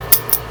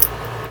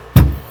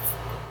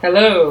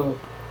Hello.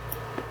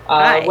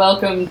 Hi.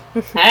 Welcome.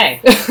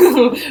 Hey.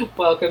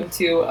 Welcome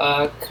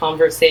to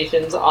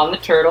Conversations on the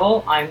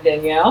Turtle. I'm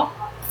Danielle,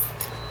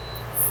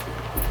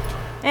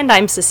 And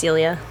I'm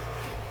Cecilia.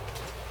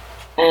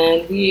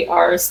 and we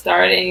are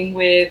starting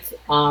with.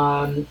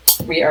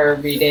 We are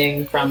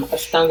reading from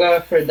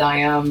Ashtanga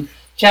Hridayam,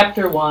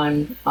 Chapter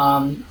 1,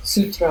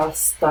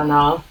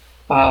 Sutrasthana,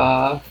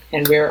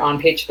 and we're on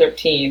page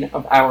 13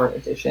 of our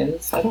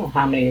editions. I don't know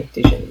how many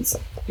editions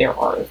there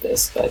are of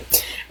this,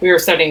 but we are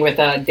starting with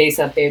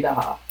Desa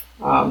Bedaha,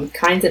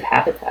 kinds of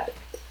habitat.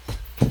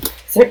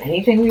 Is there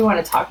anything we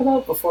want to talk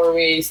about before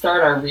we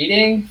start our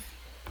reading?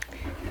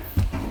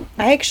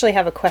 I actually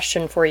have a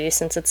question for you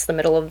since it's the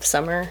middle of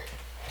summer.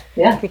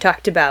 Yeah. We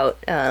talked about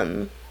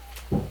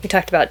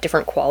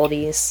different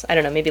qualities. I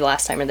don't know, maybe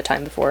last time or the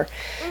time before.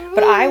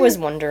 But I was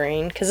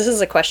wondering, because this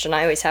is a question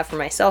I always have for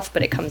myself,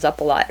 but it comes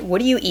up a lot.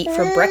 What do you eat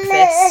for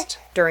breakfast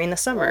during the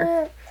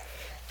summer?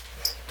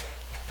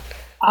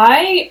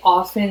 I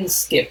often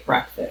skip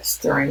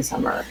breakfast during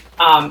summer.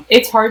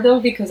 It's hard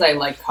though because I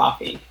like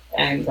coffee.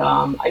 And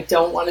I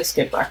don't want to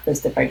skip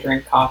breakfast if I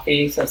drink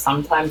coffee. So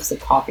sometimes the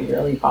coffee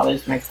really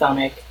bothers my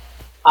stomach.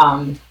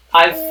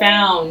 I've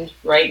found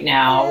right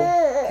now,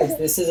 because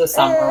this is a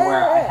summer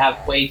where I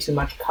have way too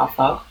much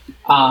kapha,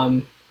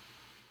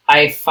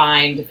 I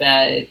find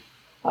that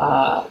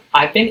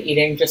I've been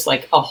eating just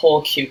like a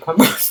whole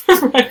cucumber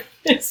for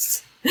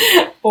breakfast.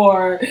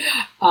 Or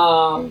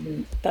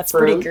That's fruit.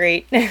 pretty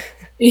great.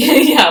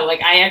 Yeah,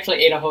 like I actually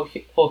ate a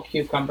whole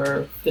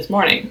cucumber this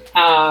morning,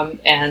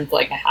 and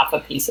like a half a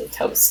piece of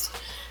toast.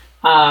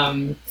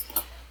 Um,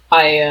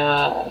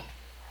 I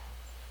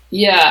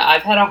Yeah,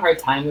 I've had a hard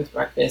time with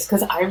breakfast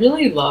because I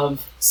really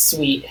love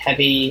sweet,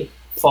 heavy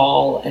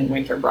fall and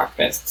winter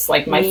breakfasts.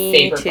 Like my Me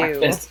favorite too.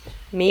 breakfast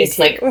Me is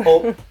too. like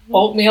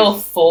oatmeal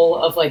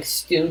full of like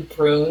stewed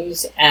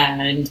prunes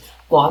and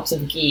lots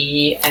of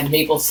ghee and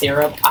maple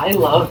syrup. I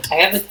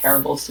have a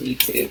terrible sweet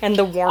tooth. And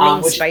the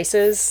warming Which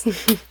spices.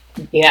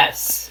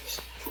 Yes.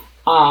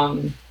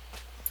 Um,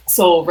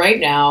 so right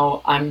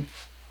now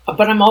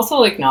but I'm also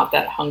like not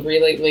that hungry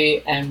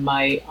lately, and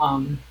my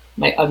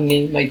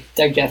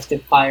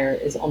digestive fire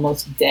is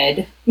almost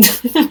dead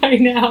right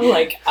now.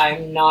 Like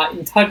I'm not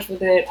in touch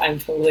with it. I'm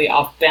totally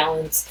off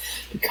balance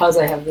because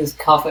I have this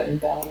kapha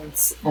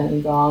imbalance,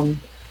 and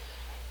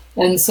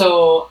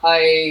so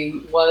I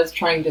was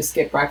trying to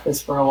skip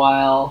breakfast for a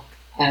while,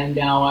 and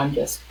now I'm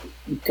just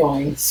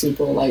going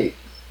super light.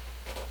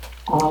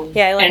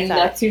 Yeah, I like And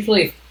that. it's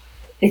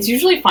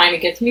usually fine.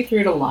 It gets me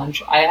through to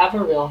lunch. I have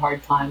a real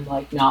hard time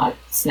like not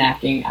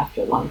snacking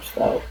after lunch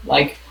though.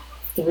 Like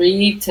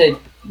 3 to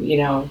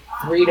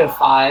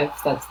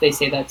 5. They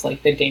say that's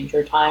like the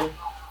danger time.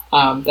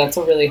 That's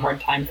a really hard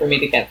time for me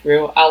to get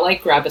through. I'll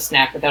like grab a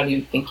snack without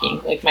even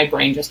thinking. Like my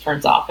brain just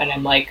turns off, and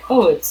I'm like,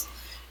 oh, it's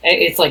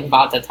like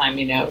vata time.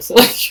 So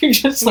like Yeah. you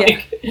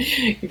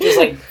just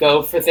like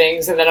go for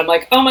things, and then I'm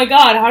like, oh my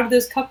god, how did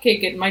this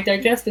cupcake get in my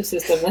digestive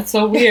system? That's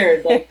so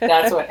weird. Like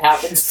that's what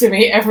happens to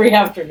me every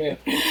afternoon.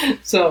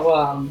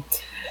 So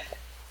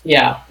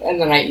yeah, and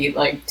then I eat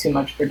like too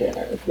much for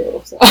dinner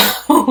too.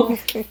 So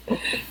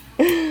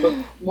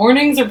but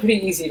mornings are pretty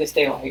easy to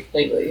stay light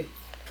lately.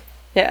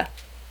 Yeah.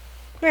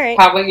 All right.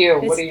 How about you?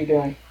 What It's, are you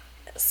doing?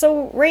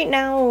 so right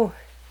now,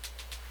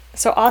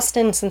 so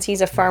Austin, since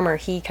he's a farmer,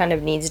 he kind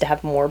of needs to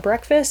have more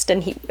breakfast,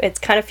 and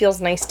it kind of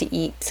feels nice to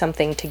eat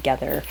something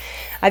together.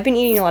 I've been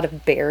eating a lot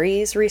of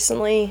berries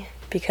recently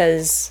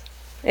because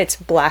it's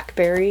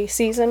blackberry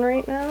season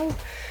right now.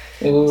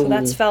 So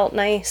that's Ooh. felt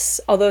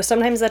nice. Although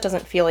sometimes that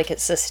doesn't feel like it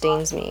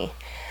sustains me.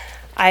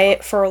 I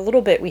for a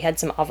little bit we had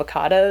some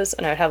avocados,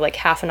 and I would have like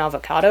half an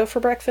avocado for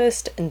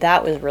breakfast, and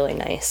that was really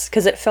nice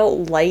because it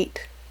felt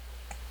light.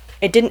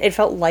 It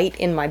felt light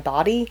in my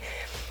body,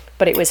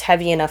 but it was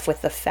heavy enough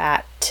with the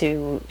fat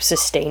to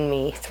sustain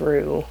me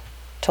through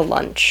to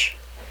lunch.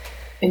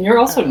 And you're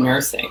also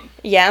nursing.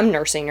 Yeah, I'm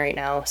nursing right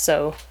now,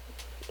 so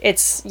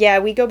yeah,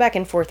 we go back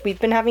and forth. We've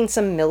been having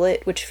some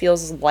millet, which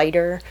feels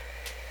lighter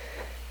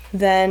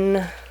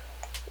than,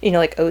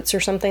 like oats or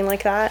something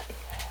like that.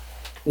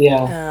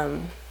 Yeah.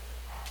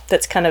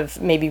 That's kind of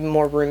maybe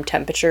more room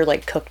temperature,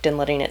 like cooked and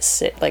letting it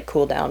sit, like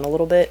cool down a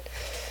little bit.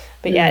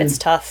 But yeah, it's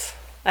tough.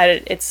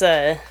 It's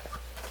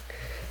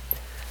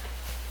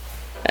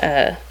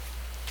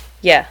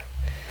yeah.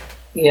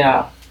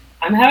 Yeah.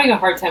 I'm having a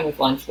hard time with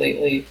lunch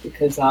lately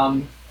because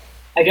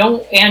I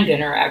don't and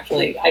dinner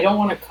actually. I don't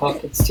want to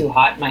cook. It's too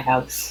hot in my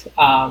house.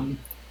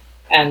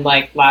 And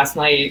like last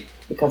night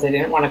because I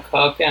didn't want to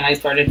cook and I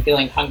started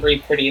feeling hungry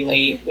pretty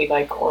late, we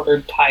like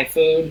ordered Thai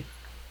food.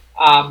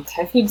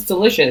 Thai food's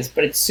delicious,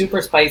 but it's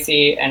super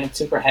spicy and it's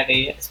super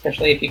heavy,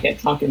 especially if you get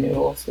drunken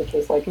noodles, which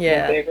is like my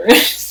Yeah. favorite.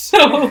 So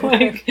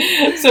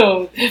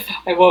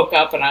I woke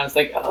up and I was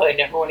like, oh, I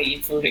never want to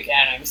eat food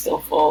again. I'm still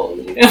full.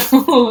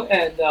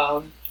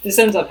 And this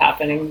ends up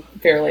happening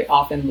fairly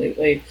often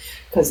lately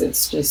because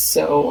it's just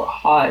so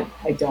hot.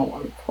 I don't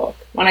want to cook.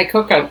 When I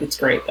cook out, it's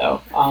great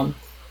though.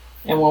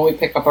 And when we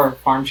pick up our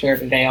farm share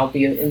today, I'll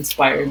be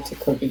inspired to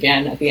cook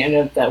again at the end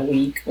of that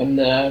week when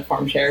the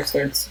farm share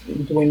starts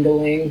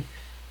dwindling.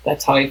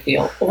 That's how I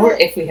feel. Or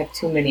if we have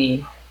too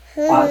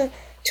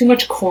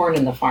much corn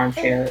in the farm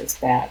share, it's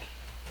bad.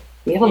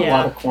 We have a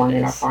lot of corn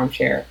in our farm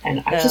share,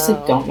 and I just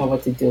like, don't know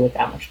what to do with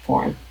that much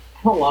corn.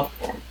 I don't love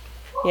corn.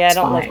 Yeah, I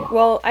don't love.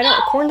 Well, I don't.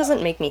 Corn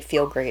doesn't make me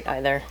feel great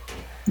either.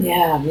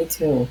 Yeah, me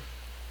too.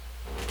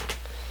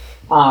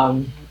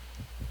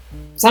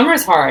 Summer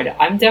is hard.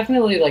 I'm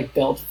definitely like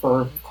built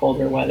for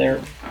colder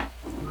weather.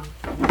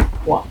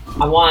 Well,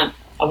 I want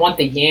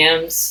the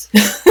yams.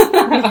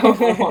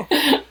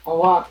 I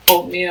want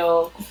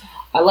oatmeal.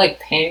 I like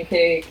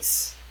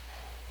pancakes.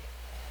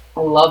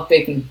 I love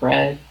baking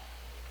bread.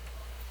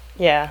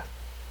 Yeah.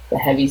 The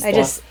heavy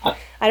stuff.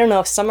 I don't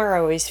know. Summer I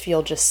always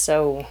feel just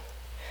so.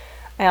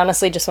 I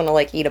honestly just want to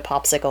like eat a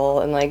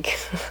popsicle and like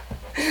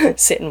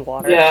sit in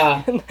water.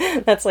 Yeah.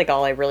 That's like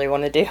all I really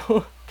want to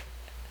do.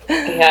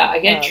 Yeah, I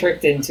get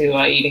tricked into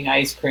eating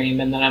ice cream,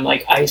 and then I'm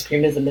like, ice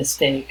cream is a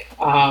mistake.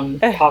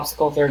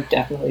 Popsicles are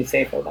definitely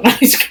safer than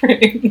ice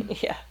cream.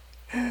 Yeah.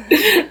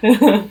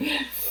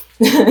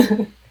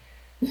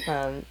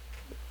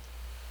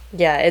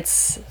 Yeah,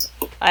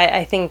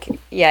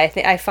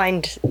 I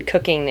find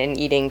cooking and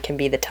eating can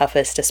be the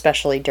toughest,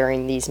 especially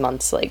during these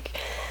months like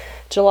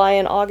July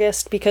and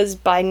August, because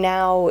by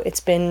now it's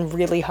been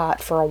really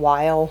hot for a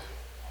while,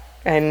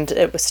 and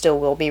it still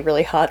will be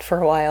really hot for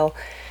a while.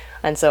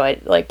 And so I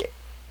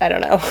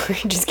don't know,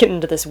 just get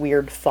into this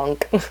weird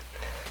funk.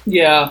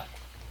 Yeah.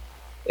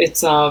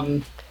 It's,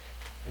 I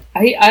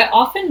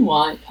often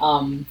want,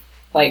 I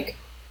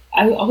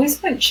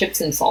always want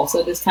chips and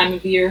salsa this time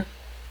of year.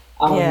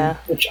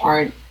 Which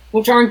aren't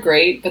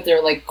great, but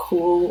they're, like,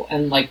 cool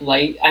and, like,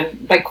 light.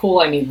 By cool,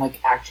 I mean, like,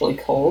 actually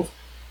cold.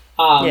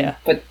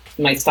 But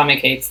my stomach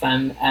hates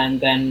them, and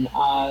then,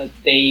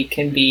 it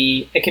can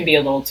be a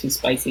little too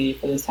spicy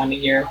for this time of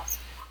year.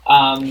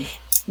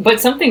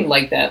 But something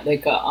like that,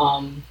 like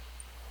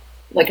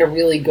a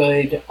really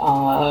good,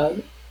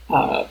 I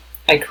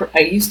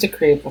used to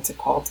crave, what's it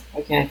called?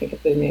 Why can't I think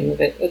of the name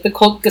of it? The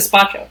cold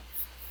gazpacho.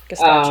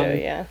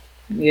 Gazpacho, yeah.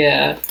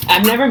 Yeah.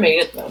 I've never made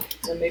it, though,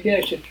 so maybe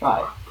I should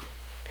try.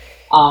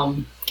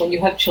 When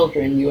you have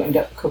children, you end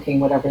up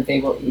cooking whatever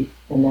they will eat,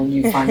 and then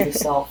you find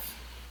yourself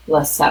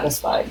less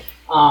satisfied.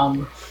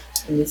 And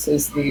this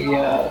is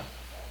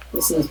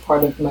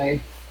part of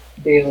my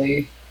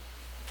daily,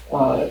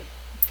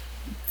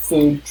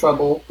 food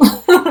trouble.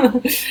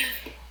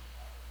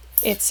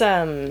 It's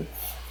I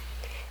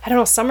don't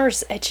know,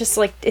 summer's, it's just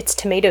like, it's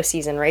tomato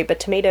season, right?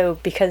 But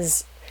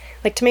because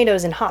like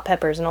tomatoes and hot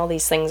peppers and all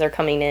these things are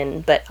coming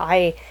in, but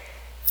my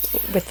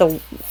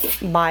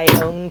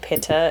own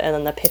pitta and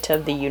then the pitta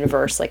of the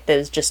universe, like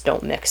those just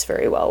don't mix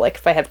very well. Like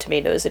if I have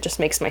tomatoes, it just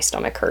makes my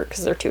stomach hurt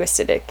because they're too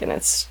acidic, and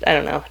it's, I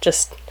don't know,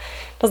 just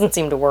doesn't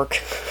seem to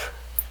work.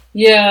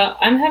 Yeah,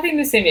 I'm having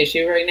the same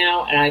issue right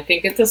now, and I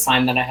think it's a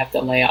sign that I have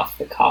to lay off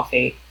the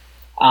coffee.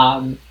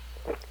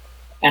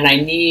 And I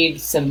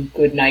need some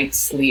good night's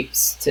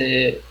sleeps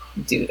to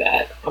do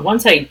that. And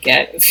once I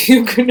get a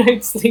few good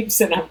night's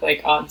sleeps and I'm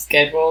like on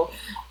schedule,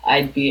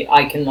 I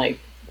can like,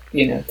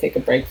 take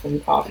a break from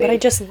coffee. I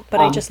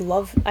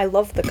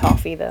love the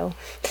coffee though.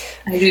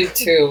 I do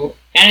too.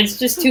 And it's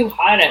just too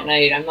hot at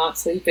night. I'm not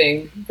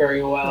sleeping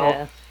very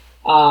well.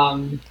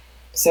 Yeah.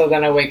 So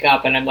then I wake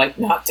up and I'm like,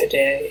 not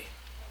today.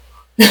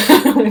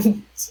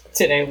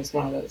 Today was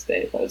one of those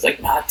days. I was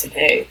like, not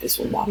today. This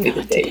will not be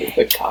the day you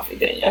quit coffee,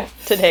 Danielle.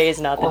 Today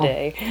is not the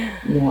day.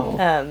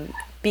 No.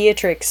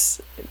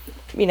 Beatrix,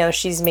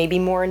 she's maybe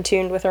more in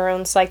tune with her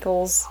own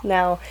cycles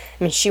now.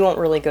 I mean, she won't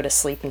really go to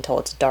sleep until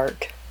it's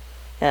dark.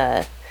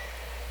 And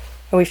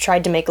we've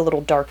tried to make a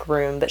little dark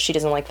room, but she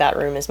doesn't like that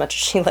room as much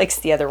as she likes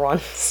the other one.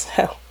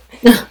 So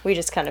we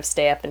just kind of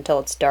stay up until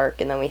it's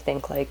dark, and then we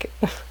think like,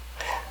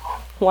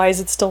 why is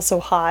it still so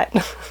hot?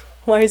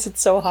 Why is it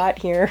so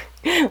hot here?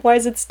 Why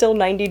is it still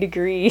 90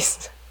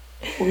 degrees?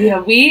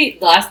 Yeah,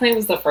 last night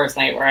was the first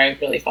night where I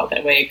really felt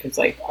that way, because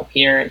like up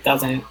here it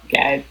doesn't,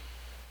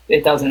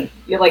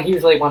 like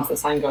usually once the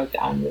sun goes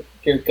down,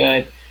 you're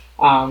good.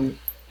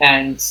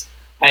 And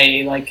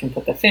I like can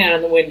put the fan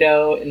on the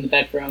window in the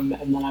bedroom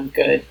and then I'm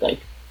good.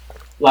 Like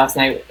last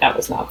night that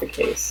was not the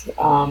case.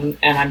 And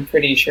I'm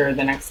pretty sure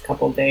the next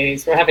couple of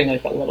days we're having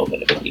like a little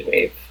bit of a heat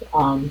wave.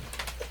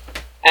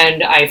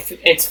 And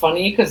it's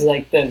funny because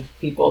like the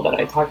people that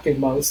I talk to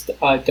most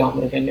don't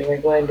live in New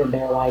England, and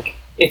they're like,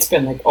 it's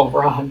been like over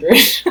 100,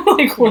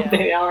 like where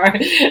they are,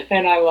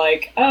 and I'm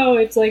like, oh,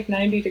 it's like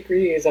 90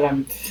 degrees,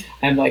 and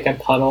I'm like a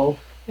puddle,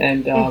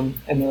 and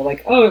and they're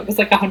like, oh, it was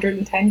like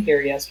 110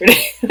 here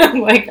yesterday. I'm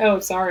like, oh,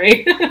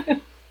 sorry,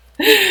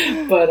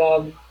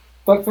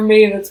 but for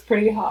me that's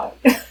pretty hot.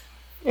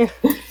 I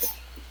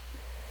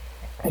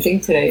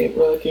think today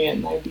we're looking at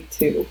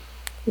 92.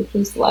 Which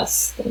was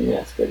less than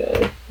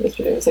yesterday.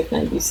 Yesterday was like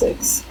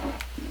 96.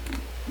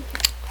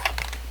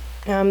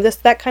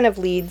 That kind of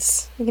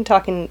leads. We can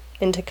talk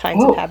into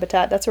kinds of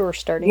habitat. That's where we're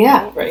starting.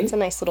 Yeah, right. It's a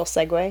nice little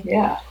segue.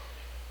 Yeah.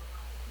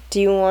 Do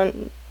you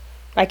want?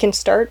 I can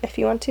start if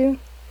you want to.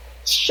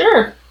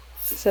 Sure.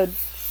 So,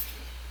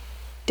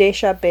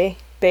 Desha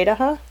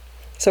Bedaha.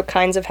 So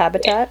kinds of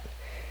habitat.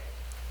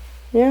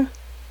 Yeah.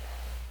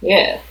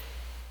 Yeah.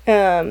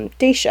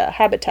 Desha,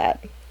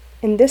 habitat.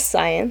 In this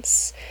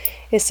science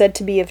is said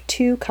to be of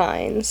two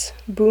kinds: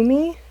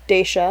 Bhumi,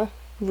 Desha,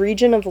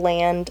 region of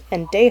land,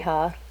 and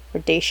Deha, or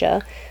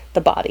Desha,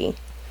 the body.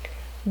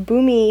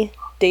 Bhumi,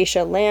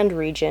 Desha, land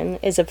region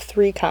is of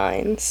three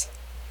kinds: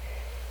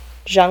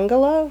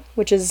 Jangala,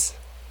 which is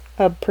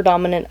a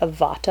predominant of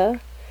Vata;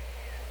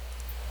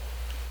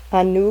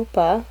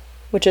 Anupa,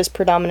 which is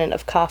predominant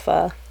of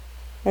Kapha;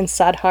 and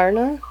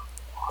Sadhana.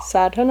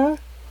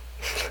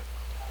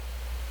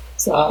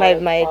 So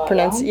My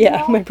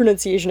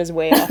pronunciation is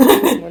way off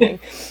this morning,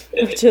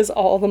 which is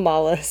all the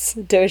malas,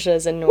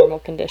 doshas, in normal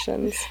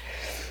conditions.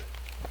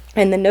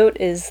 And the note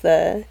is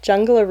the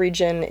Jangala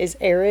region is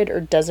arid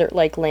or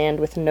desert-like land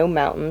with no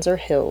mountains or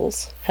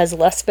hills, has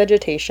less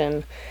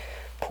vegetation,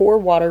 poor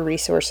water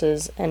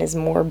resources, and is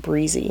more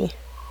breezy.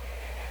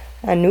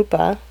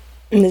 Anupa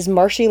is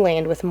marshy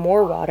land with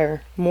more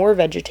water, more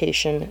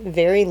vegetation,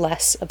 very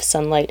less of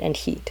sunlight and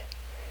heat.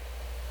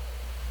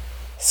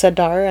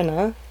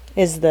 Sadharana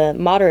is the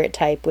moderate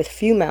type with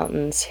few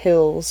mountains,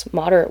 hills,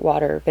 moderate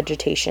water,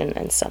 vegetation,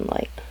 and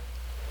sunlight.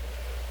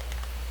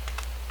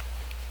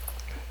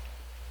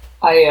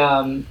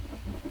 When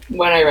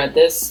I read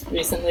this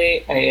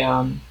recently,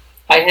 I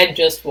had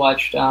just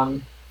watched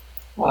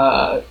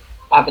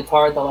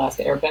Avatar: The Last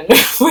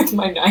Airbender with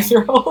my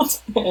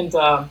 9-year-old, and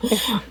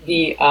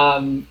the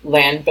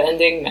land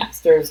bending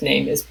master's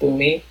name is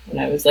Bhumi, and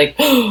I was like,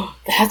 oh,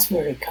 that's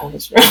where it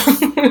comes from.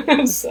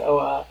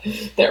 So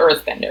the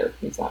Earthbender,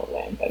 he's not a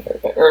land bender,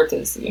 but Earth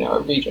is a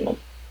region of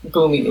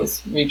Bhumi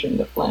is region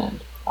of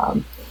land.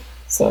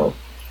 So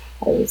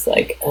I was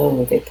like,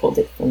 oh, they pulled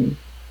it from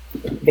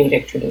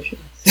Vedic traditions.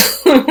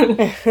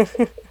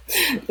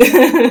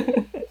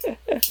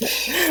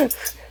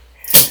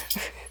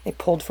 They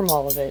pulled from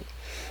all of it.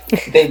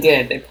 They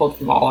did. They pulled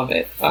from all of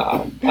it.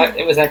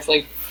 It was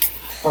actually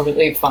a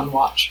really fun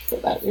watch for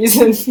that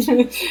reason.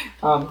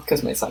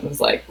 Because my son was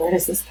like, where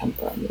does this come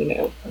from?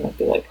 And I'd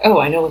be like, oh,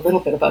 I know a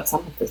little bit about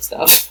some of this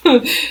stuff.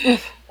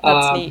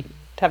 That's neat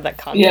to have that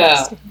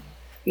context.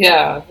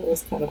 Yeah, it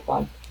was kind of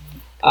fun.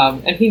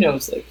 And he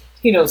knows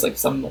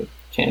some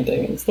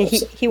chanting and stuff.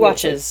 He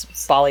watches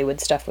Bollywood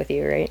stuff with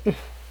you, right?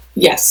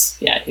 Yes.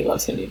 Yeah, he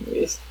loves Hindi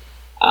movies.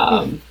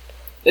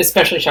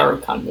 Especially Shah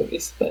Rukh Khan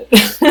movies, but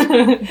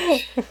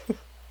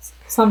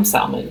some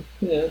Salman,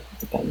 it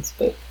depends,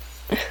 but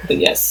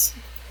yes.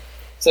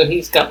 So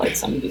he's got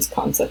some of these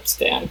concepts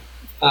down.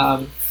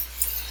 But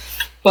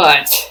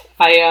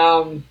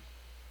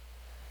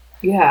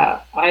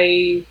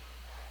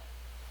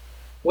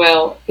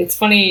it's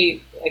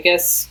funny, I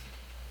guess.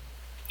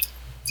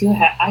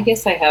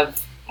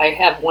 I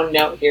have one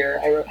note here.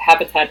 I wrote,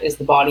 habitat is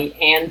the body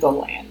and the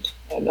land,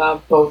 and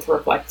both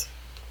reflect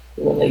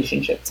the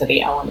relationship to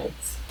the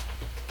elements.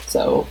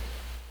 So,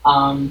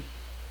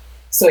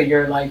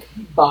 your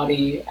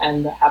body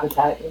and the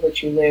habitat in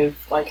which you live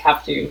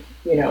have to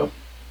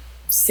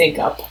sync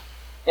up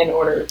in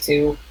order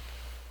to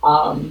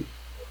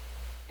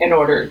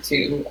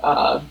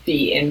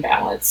be in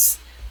balance.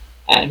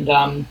 And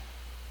I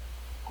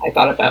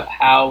thought about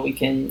how we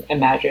can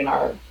imagine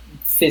our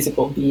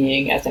physical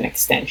being as an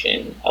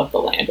extension of the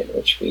land in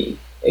which we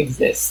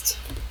exist.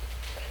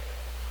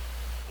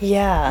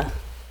 Yeah,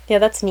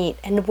 that's neat.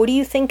 And what do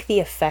you think the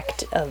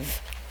effect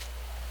of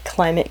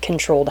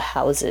climate-controlled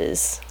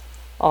houses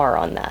are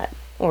on that,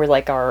 or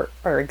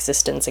our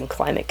existence in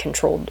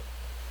climate-controlled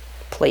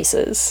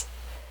places?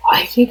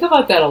 I think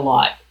about that a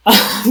lot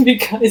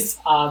because,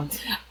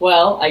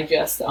 I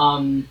just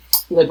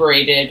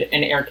liberated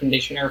an air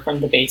conditioner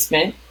from the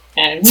basement,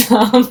 and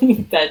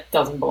that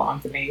doesn't belong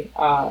to me.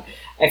 I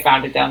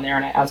found it down there,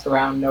 and I asked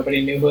around.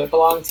 Nobody knew who it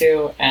belonged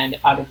to, and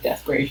out of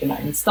desperation, I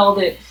installed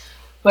it.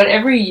 But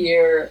every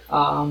year,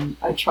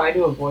 I try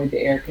to avoid the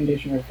air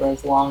conditioner for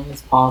as long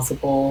as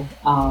possible.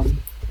 And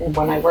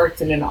when I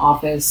worked in an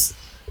office,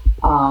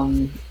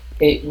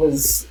 it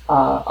was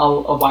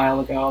a while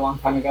ago, a long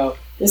time ago.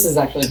 This is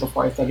actually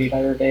before I studied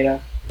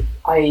Ayurveda.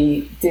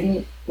 I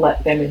didn't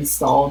let them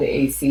install the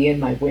AC in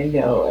my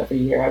window every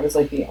year. I was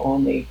the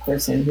only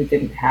person who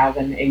didn't have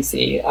an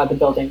AC. The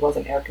building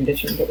wasn't air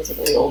conditioned. It was a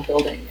really old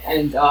building.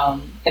 And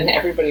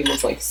everybody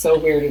was so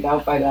weirded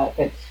out by that.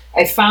 But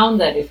I found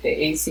that if the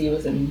AC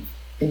was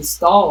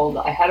installed,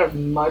 I had a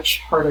much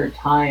harder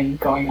time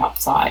going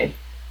outside,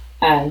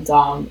 and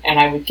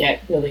I would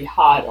get really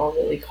hot or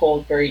really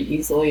cold very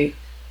easily.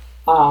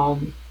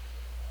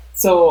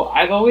 So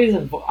I've always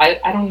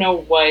I don't know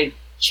what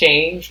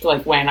changed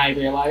when I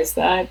realized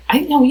that.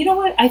 You know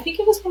what? I think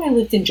it was when I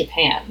lived in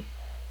Japan.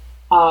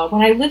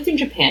 When I lived in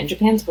Japan,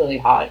 Japan's really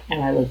hot,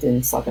 and I lived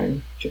in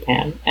southern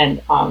Japan,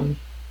 and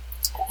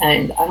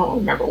I don't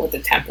remember what the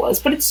temp was,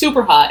 but it's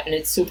super hot and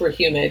it's super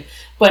humid.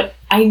 But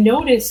I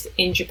noticed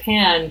in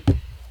Japan,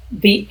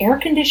 the air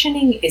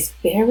conditioning is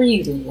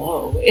very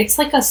low. It's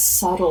a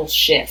subtle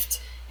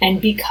shift. And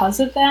because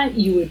of that,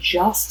 you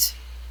adjust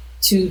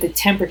to the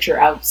temperature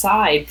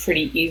outside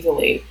pretty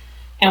easily.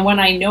 And when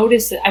I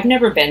noticed it, I've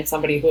never been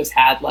somebody who has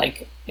had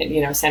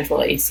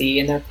central AC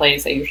in their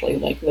place. I usually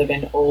live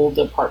in old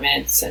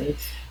apartments, and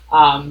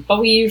But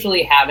we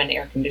usually have an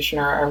air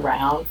conditioner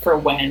around for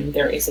when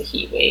there is a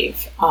heat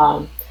wave.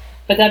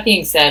 But that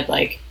being said,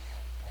 like,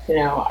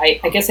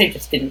 I guess I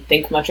just didn't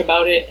think much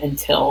about it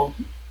until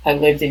I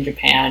lived in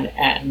Japan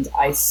and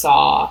I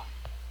saw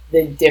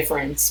the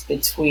difference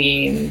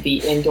between the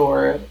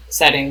indoor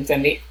settings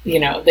and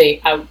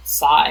the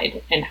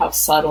outside, and how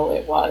subtle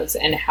it was,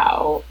 and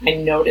how I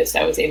noticed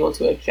I was able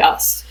to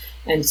adjust.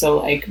 And so,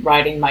 like,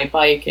 riding my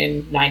bike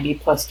in 90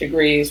 plus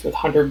degrees with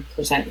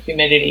 100%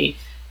 humidity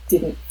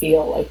didn't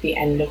feel like the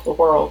end of the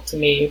world to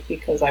me,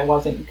 because I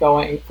wasn't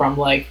going from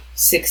like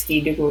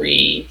 60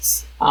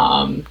 degrees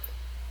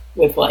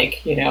with,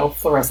 like,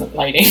 fluorescent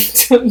lighting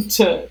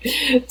to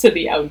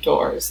the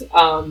outdoors.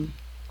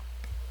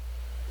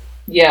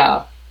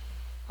 Yeah,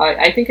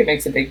 I think it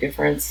makes a big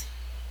difference.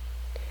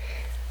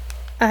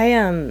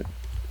 I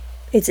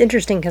it's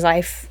interesting because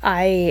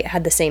I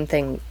had the same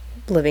thing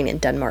living in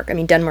Denmark. I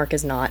mean, Denmark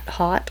is not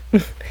hot,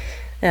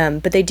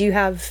 but they do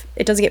have,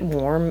 it does get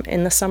warm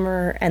in the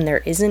summer, and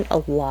there isn't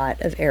a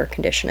lot of air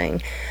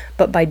conditioning.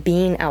 But by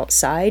being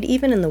outside,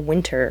 even in the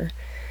winter,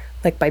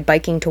 like by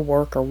biking to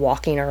work or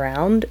walking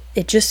around,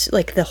 it just,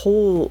 like,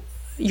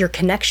 your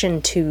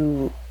connection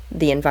to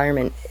the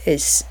environment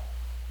is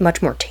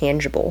much more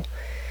tangible.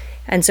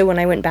 And so when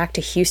I went back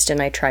to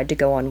Houston, I tried to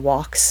go on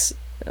walks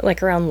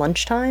like around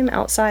lunchtime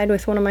outside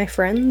with one of my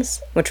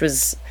friends, which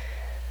was,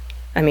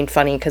 I mean,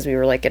 funny because we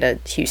were like at a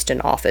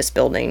Houston office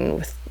building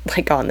with,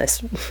 like, on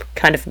this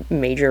kind of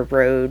major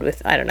road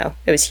with, I don't know,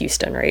 it was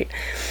Houston, right?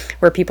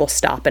 Where people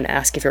stop and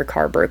ask if your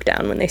car broke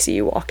down when they see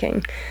you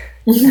walking.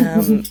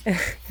 But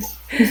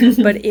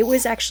it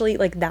was actually,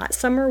 like, that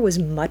summer was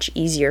much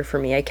easier for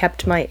me. I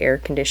kept my air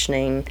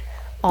conditioning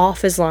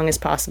off as long as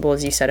possible,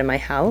 as you said, in my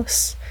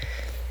house.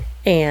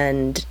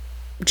 And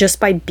just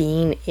by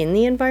being in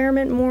the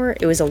environment more,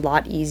 it was a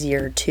lot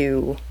easier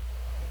to,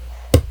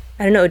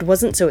 I don't know, it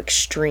wasn't so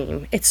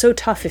extreme. It's so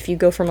tough if you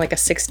go from like a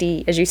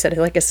 60, as you said,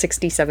 like a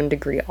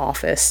 67-degree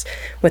office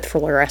with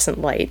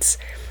fluorescent lights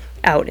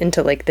out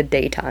into like the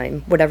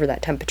daytime, whatever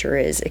that temperature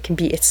is.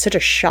 It's such a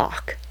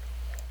shock.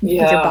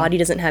 Yeah. Like, your body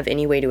doesn't have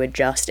any way to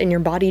adjust, and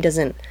your body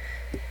doesn't,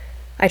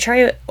 I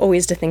try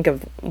always to think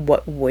of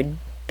what would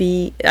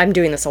be, I'm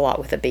doing this a lot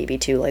with a baby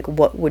too, like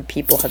what would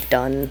people have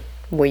done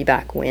way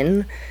back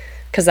when,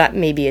 because that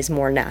maybe is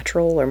more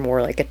natural or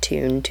more like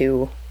attuned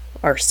to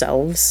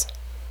ourselves,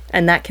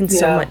 and that can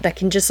so much, that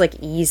can just like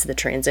ease the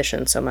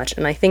transition so much.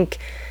 And I think,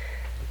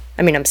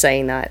 I mean, I'm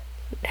saying that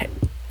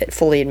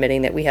fully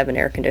admitting that we have an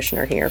air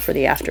conditioner here for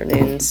the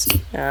afternoons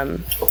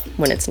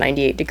when it's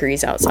 98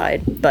 degrees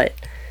outside, but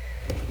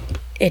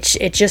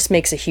it just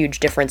makes a huge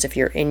difference if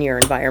you're in your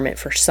environment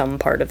for some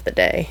part of the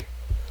day.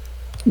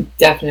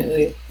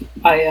 Definitely.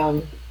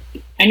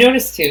 I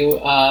noticed too,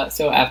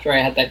 so after I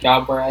had that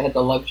job where I had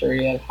the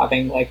luxury of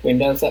having like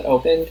windows that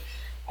opened,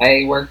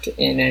 I worked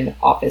in an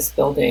office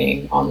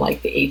building on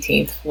like the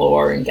 18th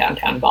floor in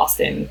downtown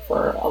Boston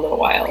for a little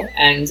while.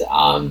 And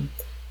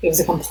it was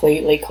a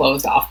completely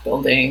closed off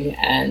building,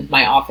 and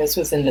my office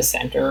was in the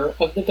center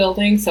of the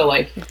building. So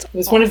like it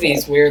was one of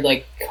these weird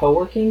like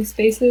co-working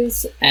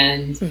spaces,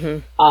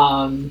 and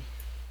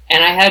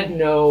and I had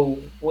no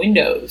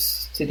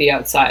windows to the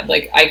outside.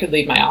 Like, I could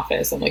leave my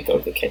office and like go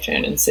to the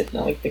kitchen and sit in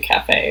like the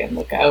cafe and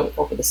look out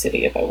over the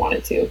city if I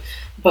wanted to.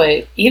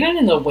 But even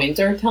in the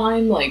winter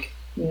time, like,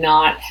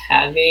 not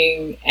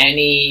having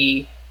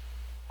any,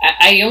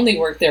 I only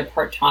worked there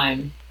part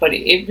time, but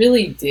it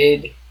really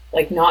did,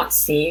 like, not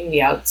seeing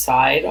the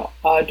outside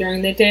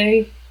during the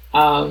day,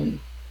 and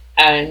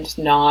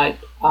not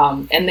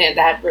and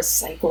that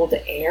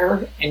recycled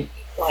air, and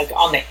like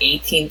on the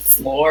 18th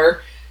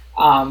floor.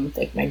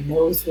 Like, my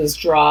nose was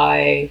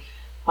dry.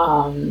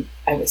 I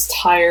was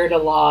tired a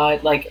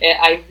lot. Like,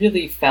 I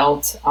really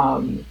felt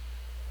like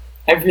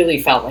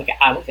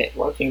out of it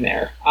working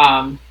there.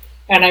 And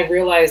I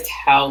realized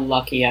how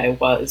lucky I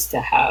was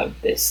to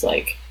have this,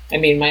 like, I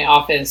mean, my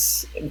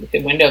office,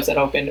 the windows that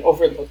opened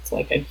overlooked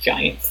like a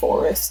giant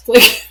forest.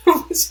 Like,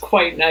 it was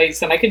quite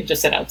nice, and I could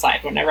just sit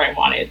outside whenever I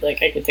wanted.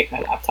 Like, I could take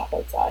my laptop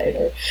outside,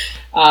 or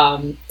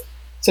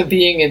so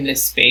being in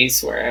this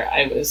space where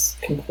I was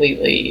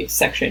completely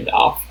sectioned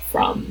off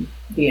from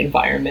the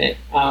environment,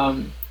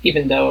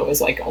 even though it was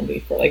like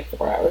only for like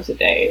 4 hours a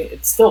day,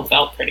 it still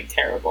felt pretty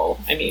terrible.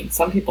 I mean,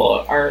 some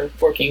people are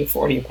working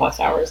 40 plus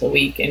hours a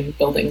week in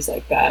buildings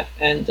like that,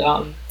 and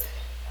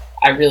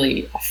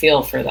I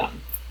feel for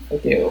them. I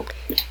do.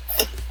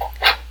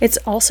 It's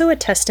also a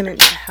testament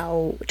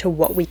to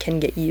what we can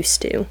get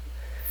used to.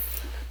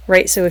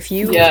 Right, so if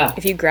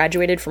you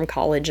graduated from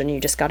college and you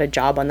just got a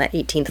job on that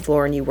 18th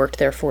floor and you worked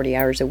there 40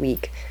 hours a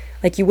week,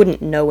 like, you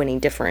wouldn't know any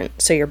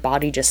different. So your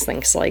body just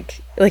thinks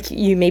like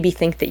you maybe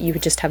think that you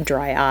would just have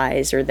dry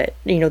eyes, or that,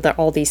 that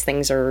all these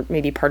things are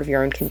maybe part of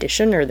your own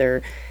condition, or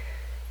they're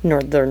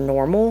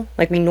normal.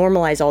 Like, we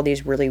normalize all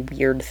these really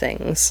weird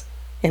things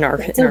in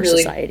our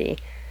society.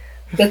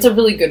 That's a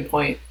really good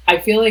point. I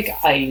feel like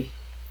I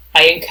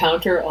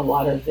encounter a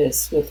lot of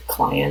this with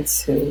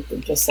clients who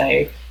just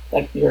say,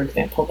 like your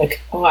example,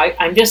 like, oh,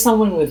 I'm just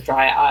someone with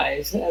dry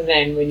eyes. And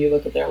then when you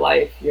look at their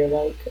life, you're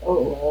like,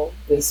 oh, well,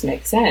 this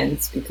makes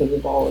sense because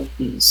of all of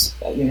these,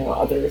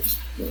 other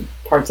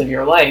parts of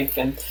your life.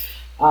 And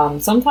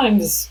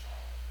sometimes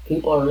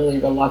people are really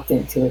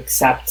reluctant to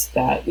accept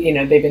that, they've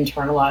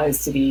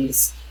internalized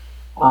these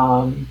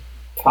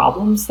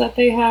problems that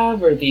they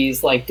have, or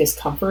these like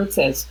discomforts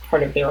as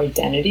part of their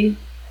identity.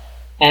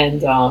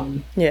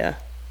 And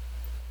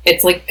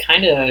it's like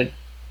kind of,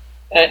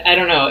 I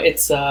don't know,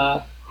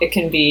 it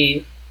can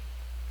be,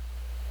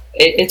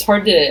 it's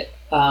hard to,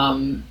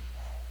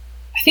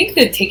 I think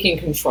that taking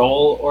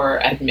control or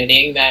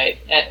admitting that,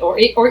 or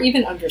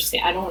even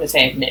understand, I don't want to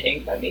say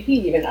admitting, but maybe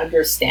even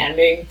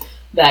understanding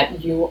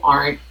that you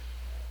aren't,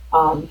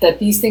 that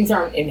these things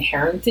aren't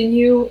inherent in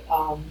you,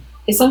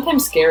 is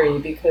sometimes scary,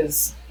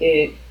 because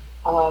it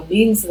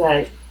means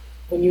that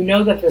when you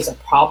know that there's a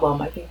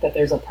problem, I think that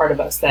there's a part of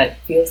us that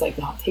feels like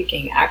not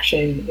taking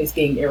action is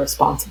being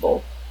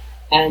irresponsible.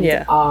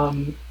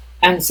 And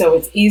and so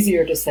it's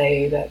easier to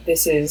say that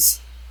this is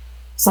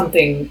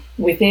something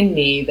within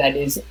me that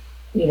is,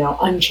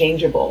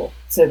 unchangeable.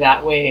 So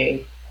that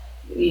way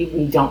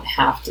we don't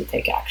have to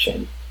take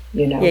action.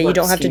 You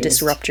don't have to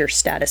disrupt your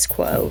status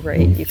quo,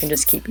 right? You can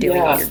just keep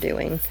doing what you're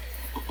doing.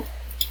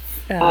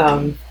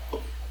 And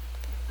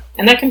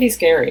that can be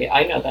scary.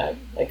 I know that.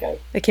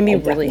 It can be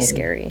really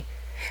scary.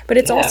 But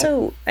it's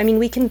also,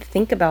 we can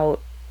think about,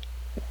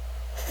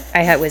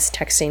 I was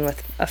texting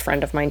with a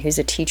friend of mine who's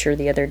a teacher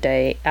the other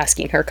day,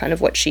 asking her kind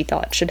of what she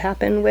thought should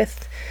happen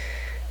with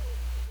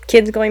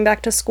kids going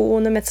back to school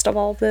in the midst of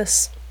all of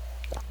this,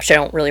 which I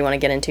don't really want to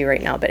get into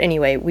right now. But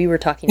anyway, we were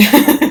talking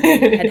about how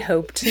we had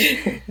hoped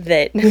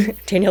that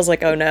Daniel's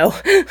like, oh no,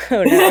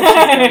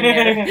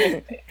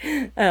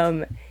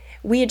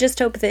 we had just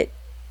hoped that,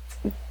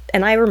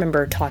 and I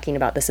remember talking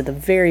about this at the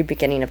very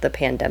beginning of the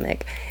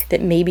pandemic,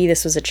 that maybe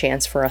this was a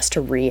chance for us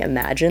to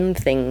reimagine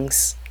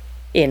things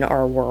in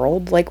our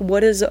world. Like,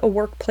 what does a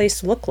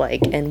workplace look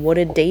like? And what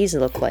do days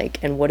look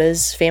like? And what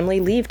does family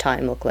leave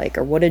time look like?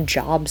 Or what do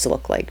jobs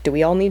look like? Do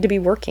we all need to be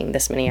working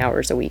this many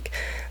hours a week?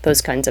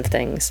 Those kinds of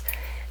things.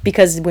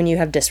 Because when you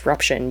have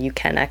disruption, you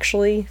can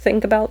actually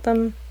think about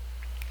them.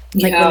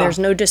 Like when there's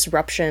no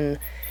disruption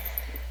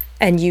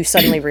and you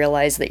suddenly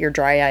realize that your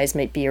dry eyes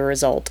might be a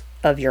result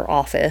of your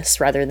office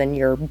rather than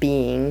your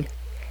being,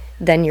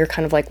 then you're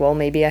kind of like, well,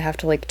 maybe I have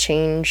to like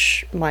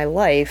change my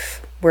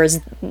life.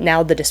 Whereas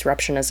now the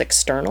disruption is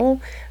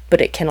external,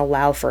 but it can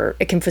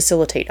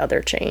facilitate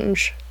other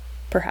change,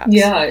 perhaps.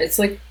 Yeah, it's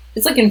like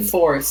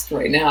enforced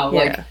right now.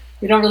 Like,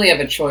 we don't really have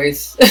a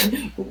choice.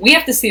 We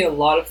have to see a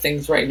lot of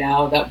things right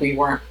now that we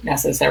weren't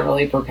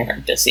necessarily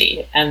prepared to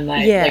see, and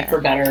like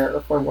for better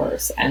or for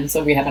worse. And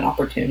so we have an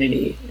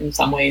opportunity in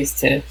some ways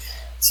to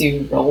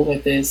roll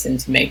with this and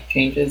to make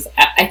changes.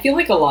 I feel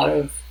like a lot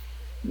of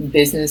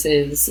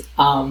businesses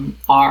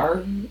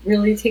are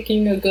really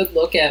taking a good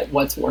look at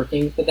what's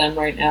working for them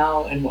right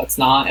now and what's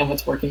not, and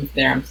what's working for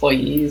their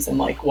employees, and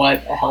like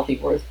what a healthy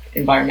work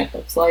environment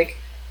looks like.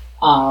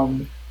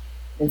 And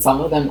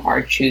some of them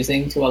are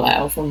choosing to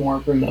allow for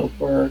more remote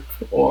work,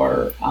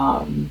 or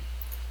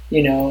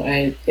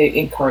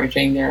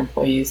encouraging their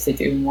employees to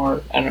do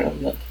more, I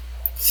don't know, like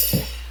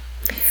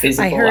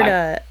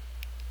physical.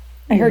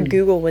 I heard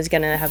Google was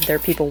going to have their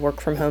people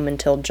work from home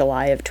until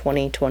July of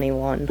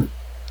 2021.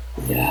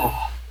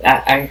 Yeah,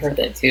 I heard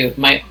that too.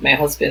 My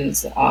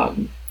husband's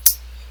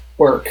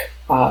work,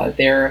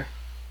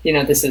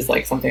 this is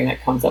like something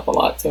that comes up a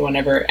lot. So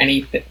whenever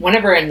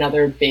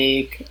another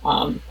big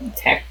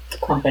tech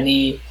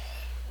company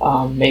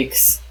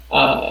makes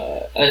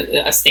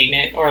a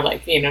statement, or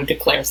like,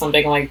 declare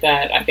something like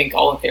that, I think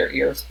all of their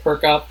ears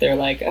perk up. They're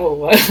like, oh,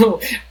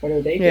 what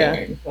are they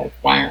doing? Like,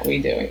 why aren't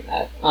we doing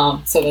that?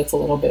 So that's a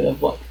little bit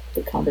of like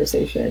the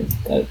conversation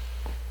that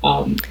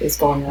is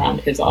going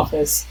around his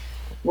office,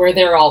 where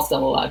they're all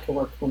still allowed to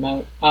work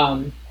remote.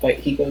 But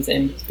he goes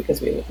in just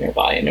because we live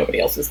nearby and nobody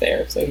else is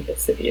there. So he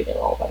gets to be there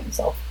all by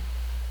himself.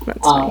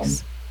 That's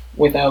nice.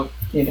 Without,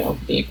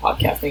 me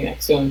podcasting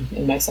next to him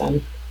and my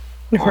son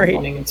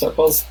running in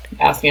circles,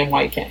 asking him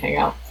why he can't hang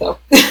out. So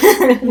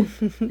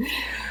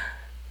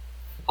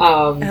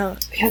I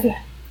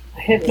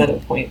had another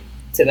point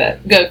to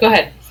that. Go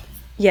ahead.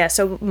 Yeah,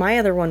 so my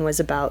other one was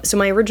so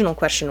my original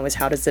question was,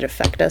 how does it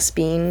affect us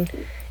being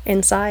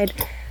inside?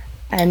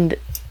 And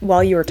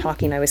while you were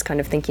talking, I was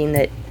kind of thinking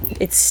that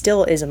it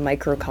still is a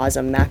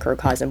microcosm,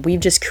 macrocosm. We've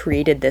just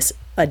created this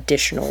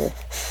additional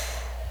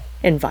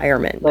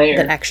environment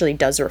that actually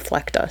does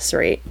reflect us,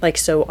 right? Like,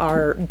 so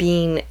our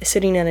being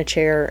sitting in a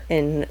chair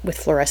with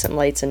fluorescent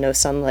lights and no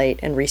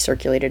sunlight and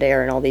recirculated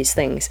air and all these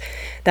things,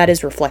 that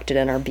is reflected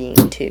in our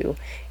being too,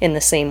 in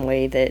the same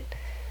way that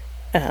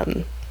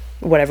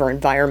whatever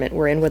environment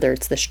we're in, whether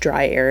it's this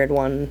dry, arid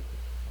one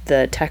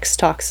the text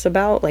talks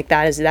about, like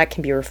that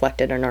can be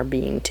reflected in our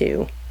being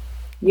too.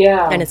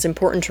 Yeah. And it's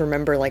important to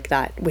remember like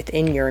that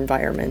within your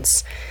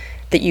environments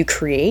that you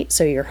create,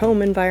 so your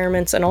home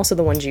environments, and also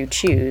the ones you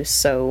choose,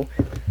 so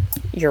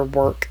your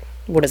work,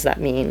 what does that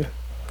mean?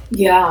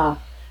 Yeah.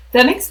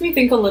 That makes me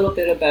think a little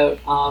bit about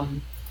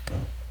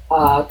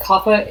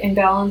kapha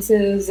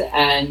imbalances,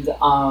 and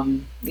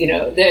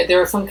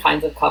there are some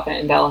kinds of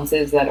kapha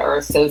imbalances that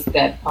are so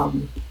that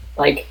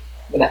like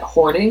that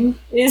hoarding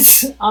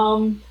is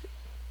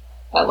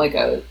like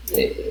a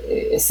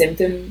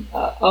symptom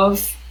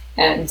of,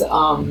 and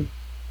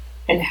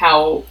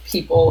how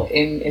people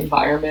in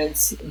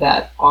environments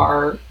that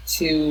are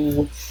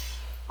too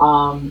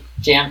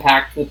jam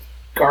packed with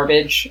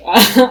garbage,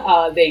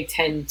 they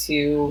tend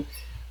to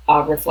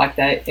reflect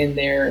that in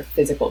their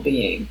physical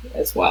being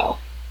as well.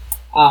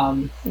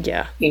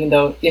 Yeah. Even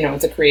though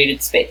it's a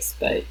created space,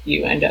 but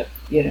you end up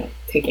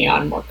taking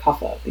on more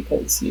kapha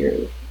because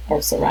you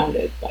are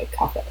surrounded by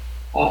kapha.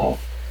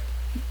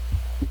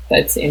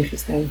 That's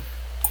interesting.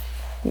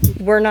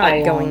 We're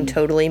not going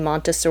totally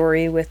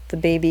Montessori with the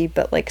baby,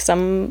 but like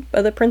some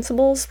of the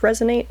principles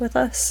resonate with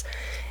us.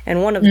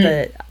 And one of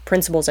the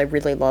principles I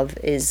really love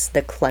is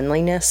the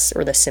cleanliness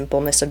or the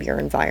simpleness of your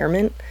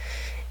environment,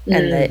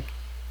 and that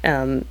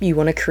you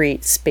want to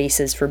create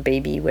spaces for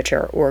baby which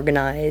are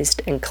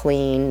organized and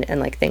clean, and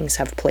like things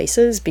have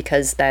places,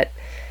 because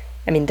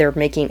they're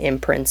making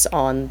imprints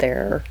on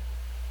their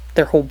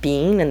whole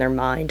being and their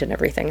mind and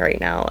everything right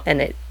now,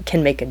 and it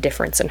can make a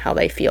difference in how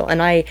they feel.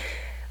 And I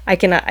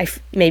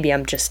maybe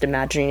I'm just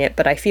imagining it,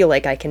 but I feel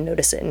like I can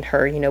notice it in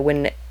her,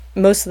 when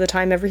most of the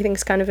time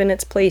everything's kind of in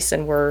its place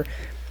and we're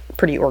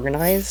pretty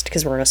organized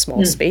because we're in a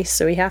small space,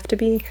 so we have to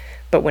be.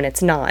 But when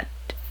it's not,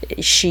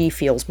 she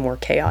feels more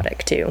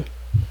chaotic too.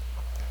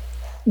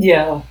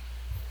 Yeah.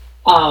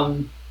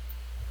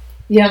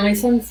 My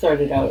son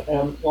started out,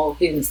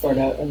 he didn't start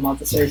out in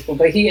Montessori school,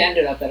 but he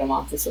ended up at a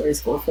Montessori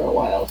school for a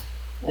while.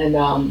 And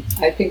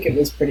I think it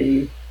was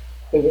pretty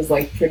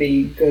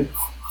good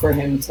for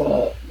him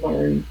to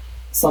learn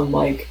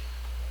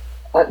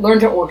learn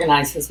to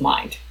organize his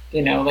mind,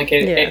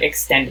 it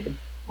extended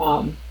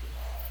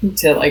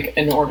to like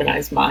an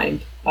organized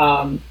mind.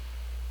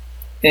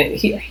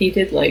 He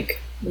did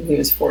like when he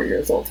was 4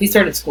 years old. He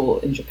started school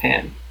in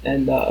Japan,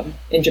 and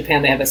in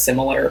Japan they have a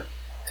similar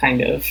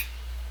kind of.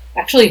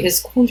 Actually, his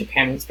school in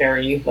Japan was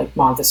very like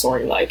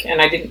Montessori-like,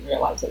 and I didn't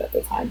realize it at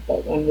the time.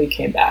 But when we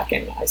came back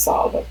and I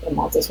saw what the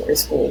Montessori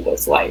school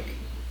was like,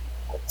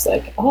 I was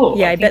like, oh,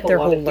 yeah, I bet their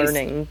whole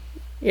learning,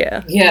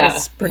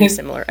 is pretty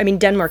similar. I mean,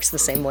 Denmark's the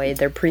same way.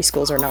 Their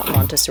preschools are not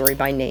Montessori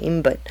by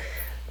name, but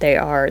they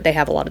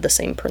have a lot of the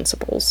same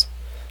principles.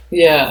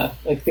 Yeah,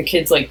 like the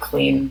kids like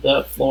clean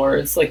the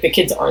floors. Like the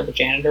kids are the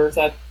janitors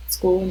at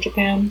school in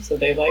Japan, so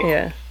they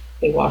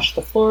they wash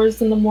the floors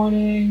in the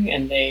morning,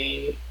 and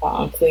they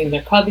clean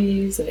their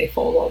cubbies, and they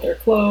fold all their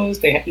clothes.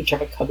 They each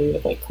have a cubby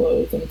with like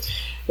clothes, and it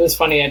was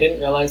funny. I didn't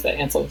realize that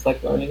Ansel was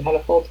like learning how to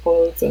fold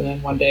clothes, and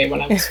then one day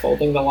when I was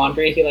folding the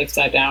laundry, he like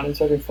sat down and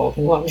started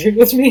folding laundry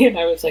with me, and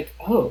I was like,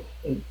 "Oh,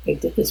 they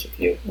did this with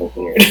you? Oh,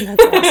 weird."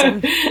 That's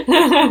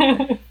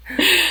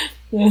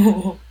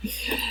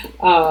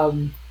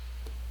awesome.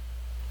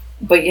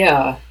 But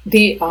yeah,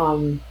 the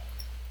on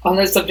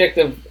the subject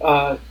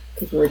of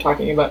because we were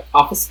talking about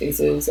office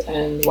spaces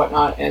and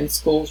whatnot and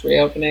schools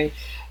reopening,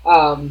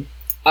 I've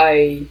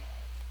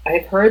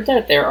heard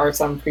that there are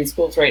some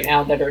preschools right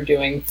now that are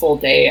doing full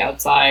day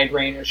outside,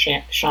 rain or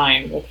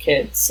shine, with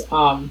kids.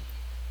 And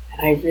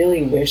I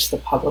really wish the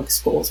public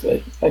schools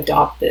would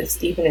adopt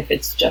this, even if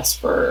it's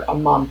just for a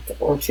month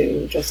or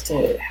two, just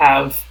to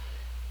have.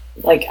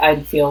 Like,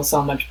 I'd feel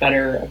so much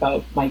better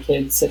about my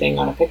kid sitting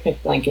on a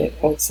picnic blanket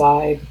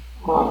outside,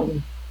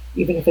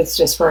 even if it's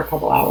just for a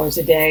couple hours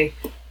a day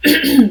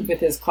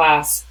with his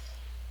class,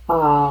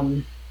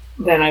 than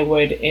I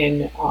would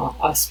in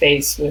a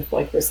space with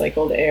like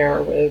recycled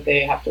air where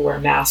they have to wear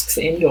masks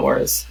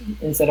indoors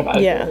instead of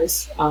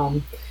outdoors. Yeah.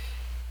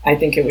 I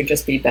think it would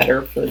just be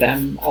better for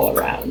them all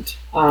around.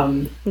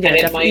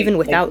 Even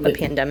without the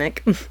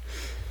pandemic.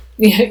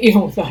 Yeah,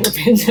 even without a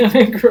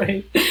pandemic,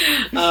 right?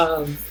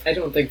 I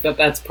don't think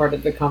that's part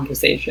of the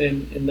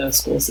conversation in the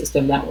school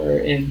system that we're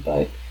in,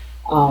 but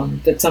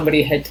that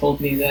somebody had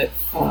told me that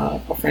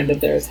a friend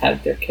of theirs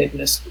had their kid in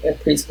a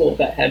preschool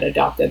that had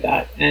adopted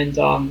that, and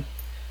I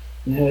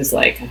was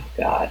like, oh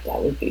God, I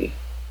would be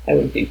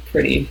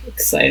pretty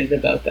excited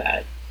about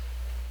that.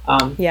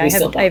 I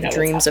have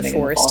dreams of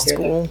forest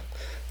school.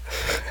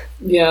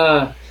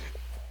 Yeah,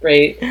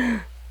 right.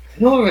 I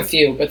know of a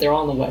few, but they're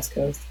all on the West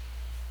Coast.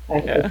 I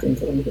haven't looked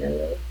into them here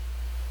really.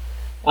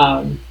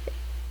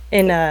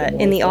 In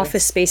the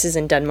office spaces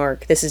in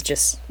Denmark, this is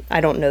just, I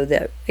don't know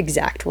the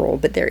exact rule,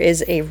 but there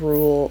is a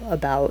rule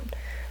about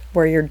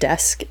where your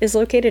desk is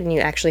located, and you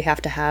actually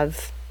have to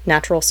have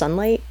natural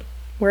sunlight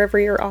wherever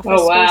your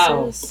office space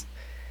is.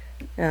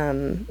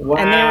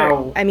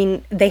 Wow.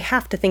 And they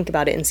have to think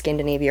about it in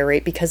Scandinavia,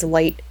 right? Because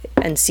light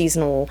and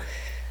seasonal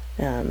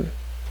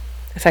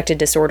affected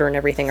disorder and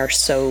everything are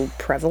so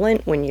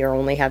prevalent when you're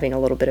only having a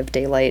little bit of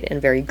daylight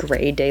and very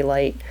gray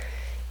daylight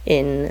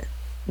in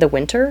the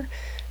winter.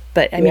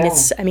 But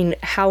it's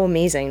how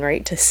amazing,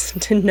 right?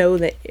 To know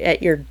that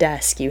at your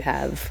desk you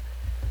have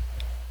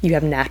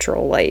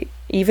natural light.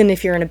 Even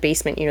if you're in a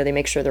basement, they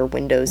make sure there are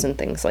windows and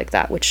things like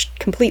that, which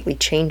completely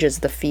changes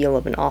the feel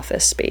of an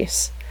office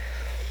space.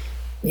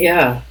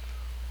 Yeah.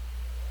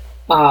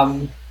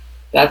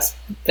 that's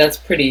that's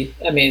pretty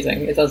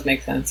amazing. It does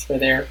make sense for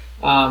their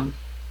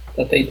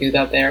that they do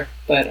that there,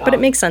 But it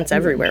makes I sense think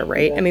we everywhere, should do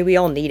right? I that, mean, we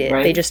all need it.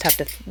 right? They just have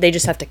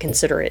to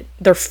consider it.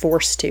 They're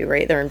forced to,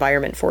 right? Their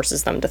environment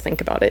forces them to think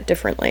about it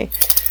differently.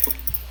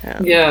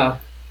 Yeah,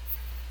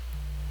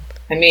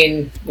 I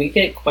mean, we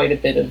get quite a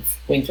bit of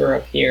winter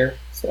up here,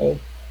 so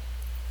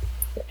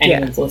if Yeah.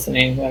 anyone's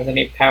listening who has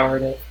any power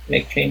to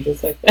make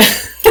changes like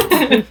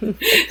that,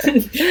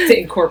 to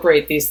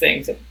incorporate these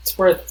things, it's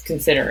worth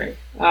considering.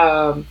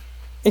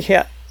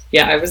 Yeah.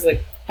 Yeah, I was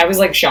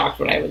like shocked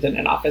when I was in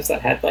an office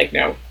that had like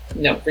no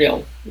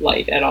real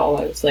light at all.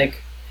 I was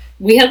like,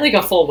 we had like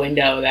a full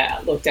window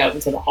that looked out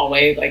into the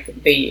hallway.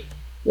 Like the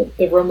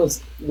room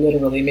was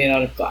literally made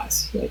out of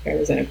glass. Like I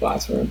was in a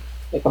glass room,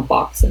 like a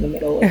box in the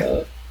middle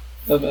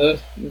of a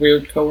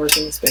weird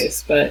co-working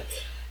space. But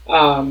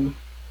I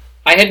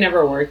had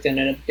never worked in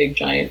a big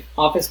giant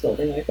office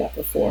building like that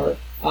before.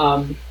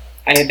 I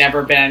had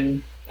never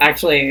been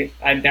actually.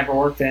 I'd never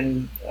worked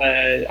in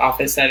an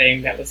office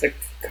setting that was a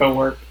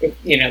co-work,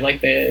 like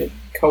the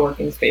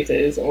co-working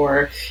spaces,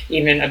 or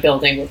even a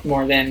building with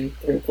more than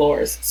 3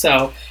 floors.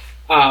 So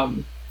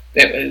um,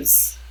 it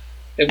was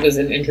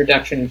an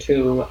introduction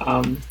to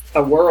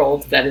a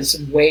world that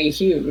is way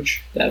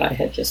huge that I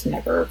had just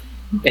never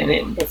been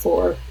in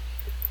before.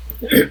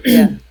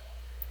 Yeah.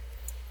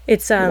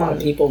 It's A lot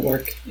of people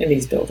work in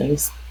these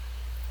buildings.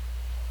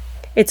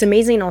 it's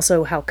amazing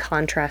also how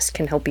contrast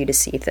can help you to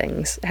see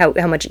things. How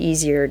much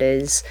easier it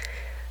is.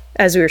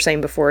 As we were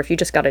saying before, if you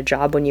just got a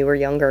job when you were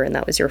younger and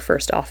that was your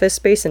first office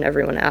space and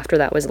everyone after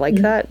that was like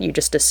that, you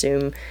just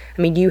assume,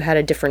 I mean, you had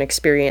a different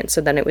experience, so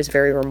then it was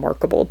very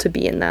remarkable to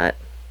be in that.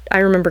 I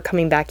remember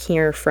coming back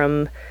here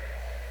from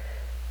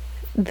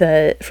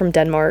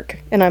Denmark,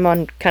 and I'm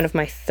on kind of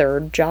my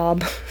third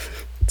job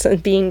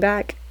since being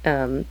back,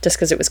 just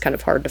because it was kind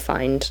of hard to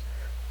find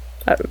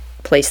a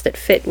place that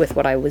fit with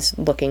what I was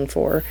looking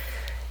for.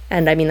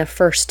 And I mean, the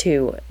first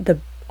two, the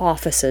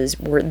offices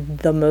were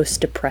the most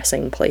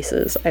depressing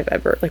places I've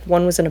ever, like,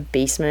 one was in a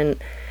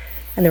basement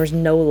and there was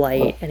no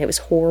light and it was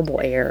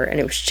horrible air, and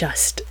it was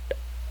just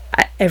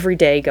every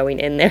day going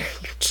in there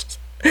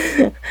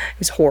it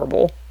was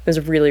horrible. It was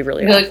really,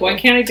 really You're like, awful. why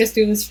can't I just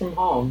do this from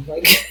home?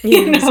 Like, Yeah,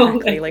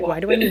 exactly. Like, why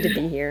do I need to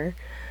be here?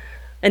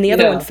 And the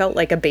other Yeah. one felt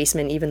like a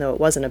basement, even though it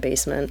wasn't a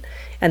basement.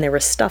 And there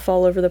was stuff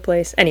all over the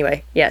place.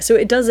 Anyway, yeah, so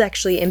it does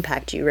actually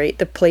impact you, right?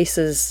 The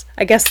places,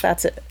 I guess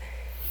that's it.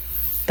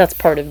 That's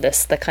part of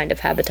this, the kind of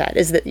habitat,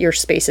 is that your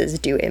spaces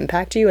do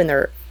impact you,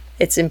 and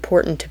it's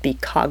important to be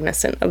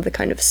cognizant of the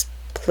kind of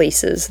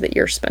places that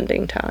you're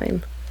spending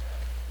time.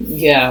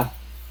 Yeah,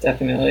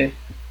 definitely.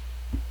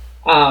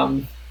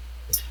 Um,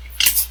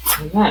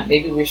 yeah,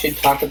 maybe we should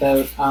talk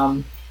about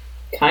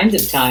kinds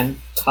of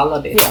time.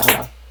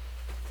 Kalabedaha.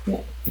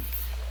 Yeah.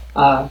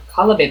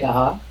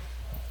 Kalabedaha,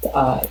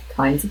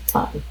 kinds of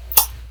time.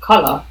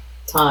 Kala,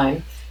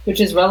 time,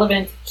 which is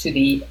relevant to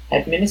the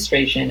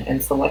administration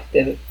and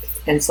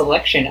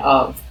selection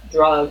of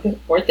drug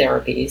or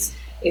therapies,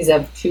 is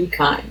of two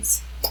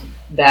kinds.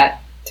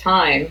 That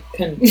time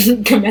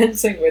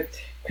commencing with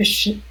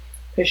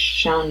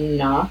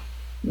Krishna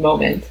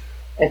moment,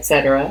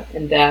 etc.,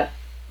 and that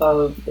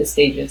of the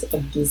stages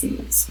of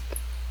disease.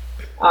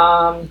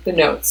 The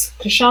notes.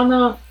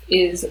 Krishna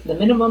is the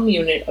minimum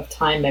unit of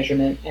time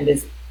measurement and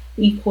is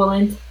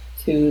equivalent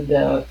to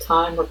the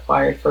time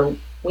required for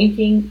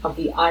winking of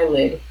the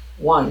eyelid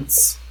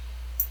once,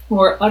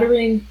 or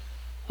uttering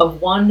of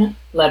one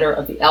letter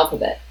of the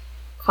alphabet.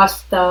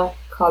 Kasta,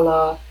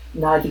 Kala,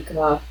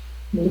 Nadika,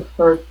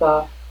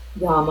 Muhurta,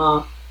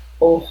 Yama,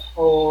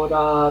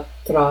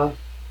 Ohoratra,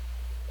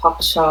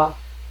 Paksha,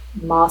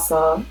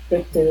 Masa,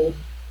 Ritu,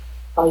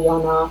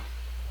 Ayana,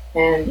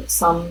 and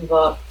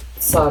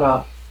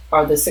Samvatsara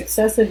are the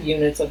successive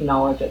units of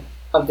knowledge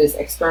of this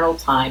external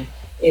time,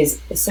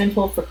 is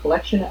essential for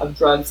collection of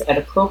drugs at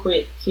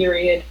appropriate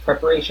period,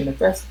 preparation of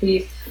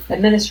recipes,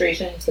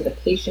 administration to the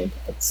patient,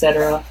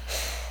 etc.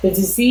 The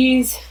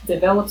disease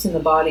develops in the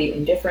body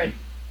in different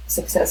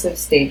successive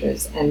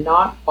stages, and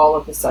not all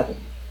of a sudden.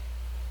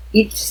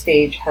 Each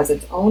stage has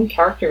its own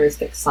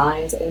characteristic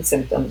signs and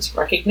symptoms.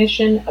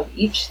 Recognition of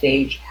each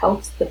stage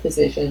helps the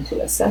physician to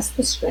assess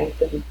the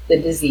strength of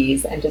the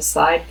disease and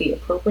decide the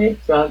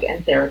appropriate drug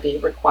and therapy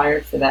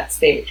required for that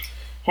stage.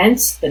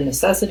 Hence, the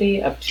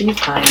necessity of two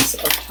kinds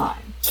of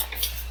time.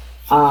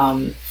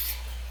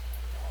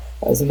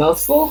 That was a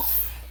mouthful.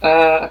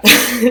 Yeah.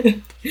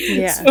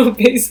 So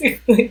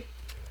basically,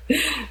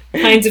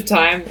 kinds of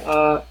time.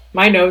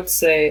 My notes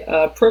say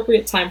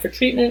appropriate time for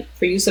treatment,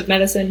 for use of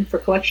medicine, for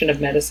collection of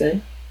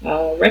medicine,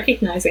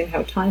 recognizing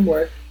how time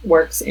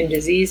works in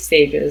disease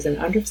stages, and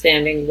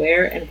understanding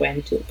where and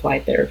when to apply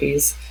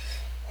therapies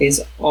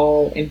is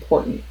all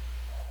important.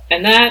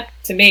 And that,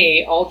 to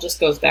me, all just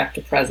goes back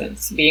to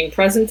presence. Being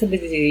present to the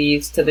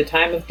disease, to the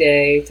time of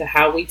day, to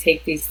how we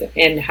take these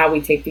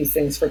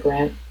things for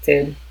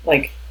granted.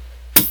 Like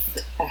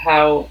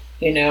how,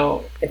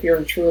 if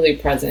you're truly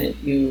present,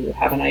 you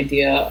have an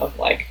idea of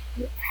like,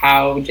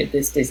 how did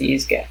this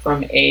disease get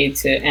from A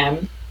to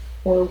M,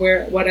 or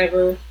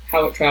whatever,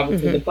 how it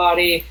traveled through the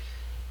body,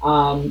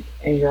 and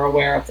you're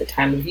aware of the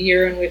time of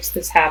year in which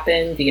this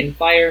happened, the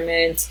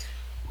environment,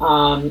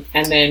 and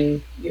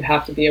then you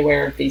have to be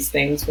aware of these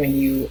things when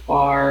you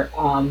are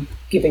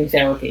giving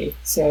therapy.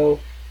 So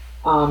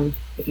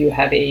if you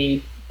have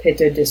a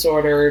pitta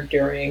disorder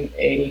during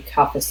a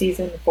kapha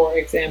season, for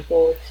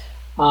example,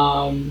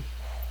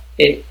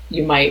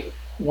 you might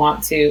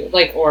want to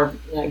or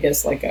I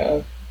guess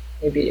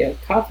maybe a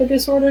kapha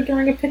disorder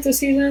during a pitta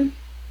season,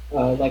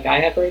 like I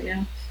have right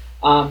now.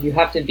 You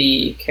have to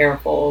be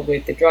careful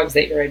with the drugs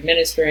that you're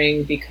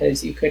administering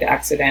because you could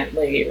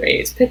accidentally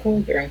raise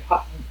pitta during,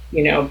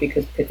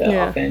 because pitta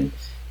often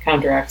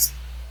counteracts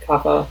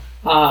kapha.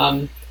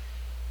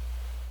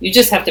 You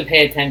just have to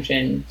pay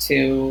attention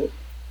to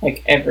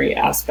every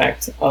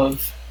aspect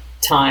of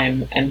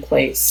time and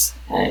place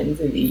and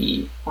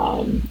the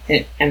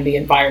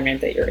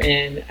environment that you're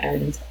in,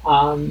 and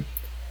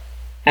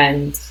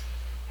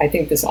I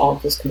think this all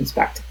just comes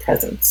back to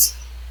presence.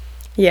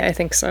 Yeah, I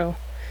think so.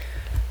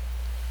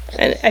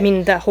 And I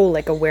mean, that whole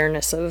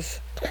awareness of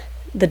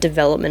the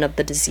development of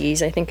the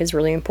disease, I think, is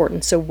really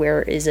important. So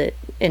where is it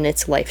in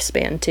its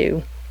lifespan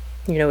too?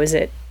 Is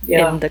it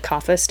in the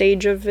kapha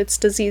stage of its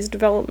disease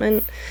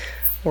development,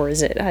 or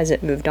has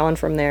it moved on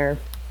from there?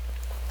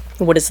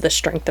 What is the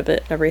strength of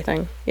it?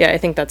 Everything. Yeah, I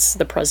think that's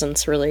the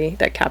presence really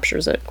that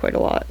captures it quite a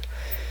lot.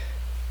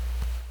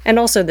 And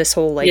also this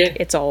whole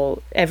it's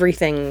all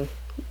everything.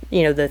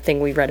 The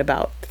thing we read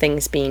about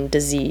things being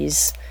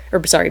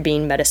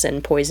being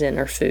medicine, poison,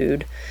 or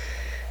food.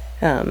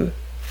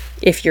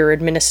 If you're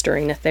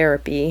administering a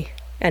therapy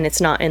and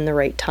it's not in the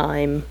right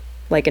time,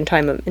 in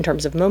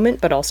terms of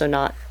moment, but also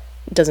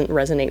doesn't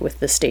resonate with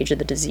the stage of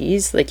the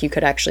disease, you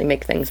could actually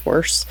make things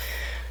worse.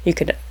 You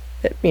could,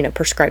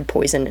 prescribe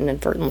poison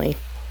inadvertently.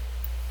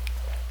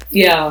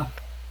 Yeah.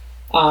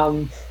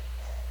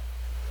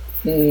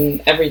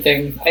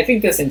 Everything. I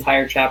think this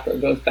entire chapter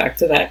goes back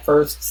to that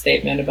first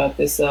statement about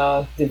this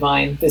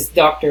this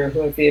doctor who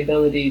has the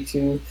ability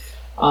to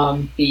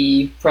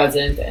be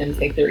present and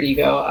take their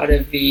ego out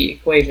of the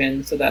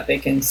equation so that they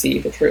can see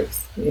the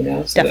truth, so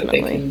Definitely. That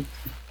they can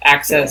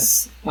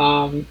access,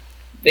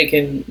 they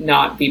can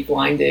not be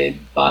blinded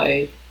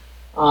by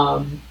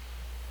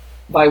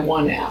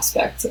one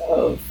aspect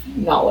of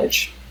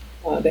knowledge.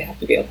 They have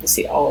to be able to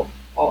see all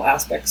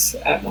aspects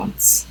at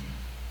once.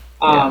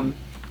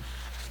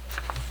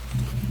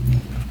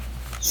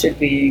 Should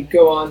we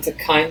go on to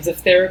kinds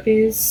of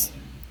therapies?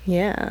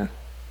 Yeah.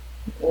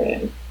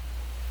 Right.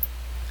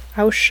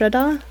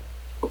 Aushadha,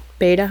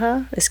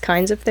 Bedaha is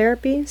kinds of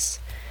therapies.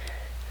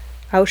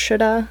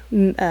 Aushadha,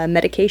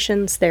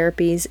 medications,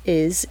 therapies,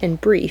 is, in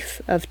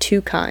brief, of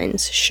two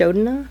kinds: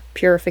 Shodhana,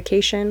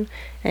 purification,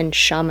 and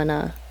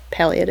Shamana,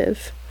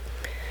 palliative.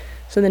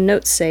 So the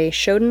notes say,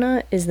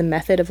 Shodhana is the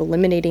method of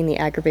eliminating the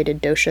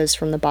aggravated doshas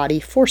from the body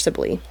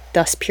forcibly,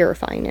 thus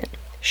purifying it.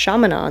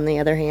 Shamana, on the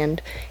other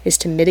hand, is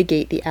to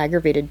mitigate the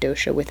aggravated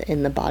dosha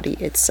within the body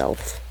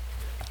itself.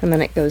 And then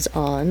it goes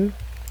on.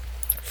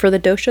 For the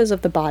doshas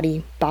of the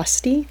body,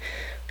 basti,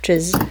 which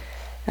is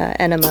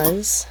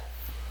enemas,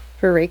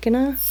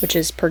 virekana, which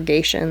is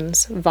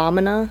purgations,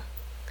 vamana,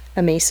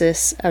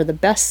 emesis, are the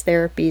best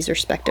therapies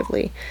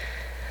respectively.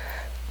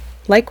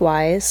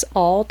 Likewise,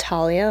 all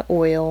talia,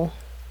 oil,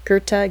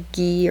 gurta,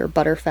 ghee or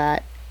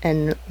butterfat,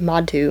 and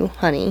madhu,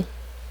 honey.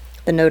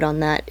 The note on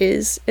that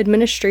is,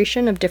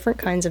 administration of different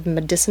kinds of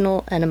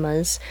medicinal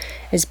enemas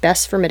is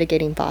best for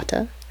mitigating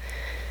vata.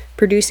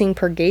 Producing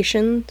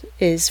purgation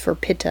is for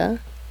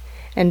pitta,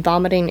 and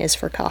vomiting is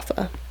for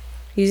kapha.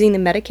 Using the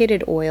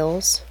medicated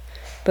oils,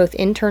 both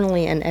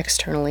internally and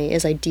externally,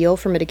 is ideal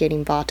for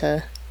mitigating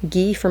vata,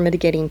 ghee for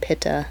mitigating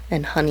pitta,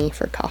 and honey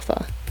for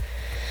kapha.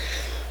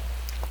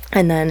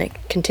 And then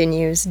it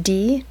continues,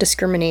 D,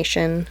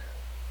 discrimination,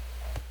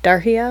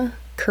 darhya,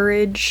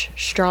 courage,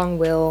 strong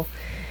will,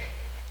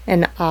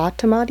 and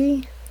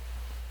atamadi,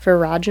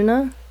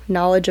 virajana,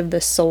 knowledge of the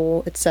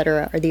soul,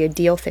 etc., are the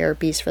ideal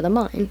therapies for the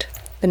mind.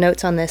 The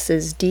notes on this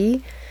is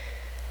D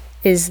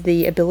is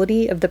the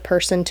ability of the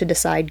person to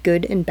decide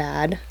good and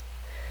bad.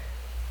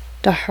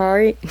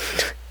 Tarya,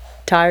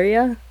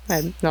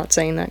 I'm not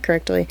saying that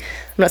correctly.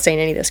 I'm not saying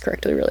any of this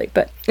correctly, really,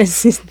 but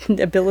it's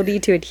the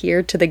ability to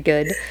adhere to the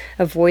good,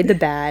 avoid the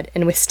bad,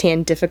 and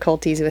withstand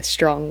difficulties with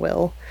strong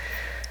will.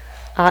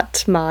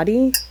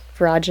 Atmadi,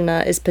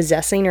 Virajana, is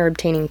possessing or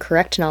obtaining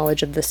correct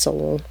knowledge of the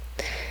soul,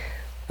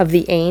 of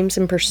the aims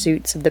and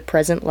pursuits of the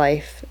present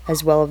life,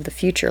 as well as the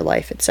future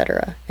life,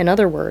 etc. In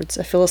other words,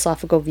 a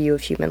philosophical view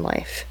of human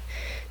life.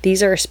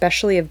 These are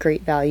especially of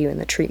great value in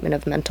the treatment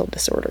of mental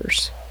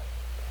disorders.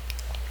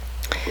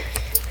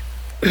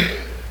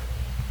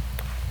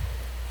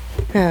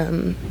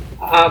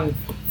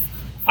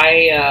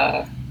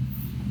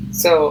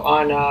 So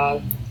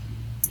on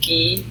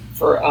ghee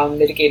for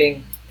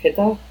mitigating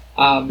pitta,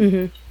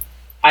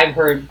 I've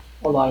heard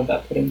a lot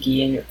about putting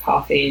ghee in your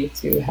coffee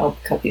to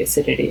help cut the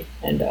acidity,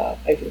 and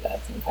I do that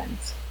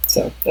sometimes.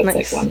 So that's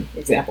nice. One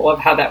example of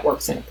how that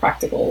works in a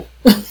practical,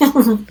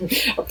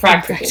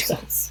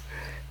 sense.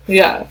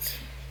 Yeah.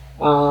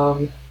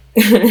 I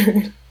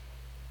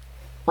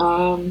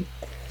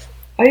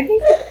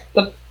think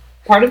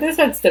part of this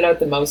that stood out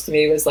the most to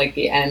me was like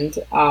the end,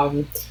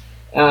 on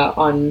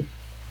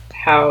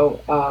how,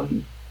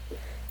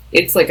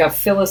 it's like a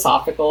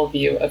philosophical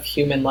view of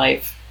human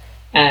life,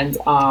 and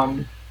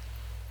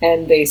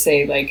they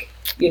say like,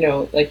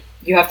 like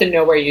you have to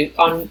know where you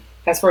on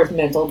as far as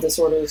mental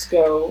disorders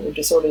go, or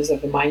disorders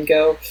of the mind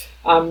go,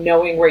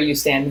 knowing where you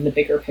stand in the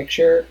bigger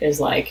picture is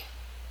like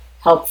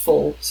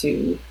helpful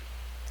to,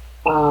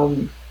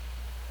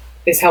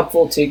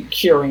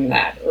 curing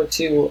that, or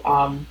to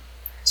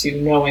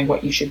knowing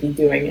what you should be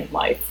doing in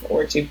life,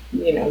 or to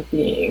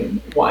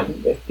being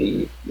one with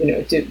the,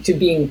 to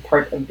being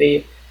part of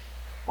the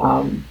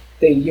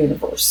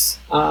universe,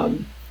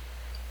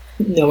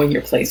 knowing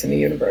your place in the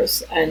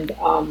universe.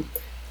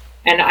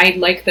 And I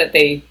like that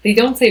they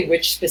don't say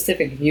which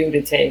specific view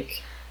to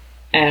take,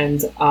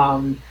 and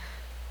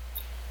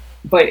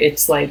but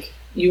it's like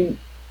the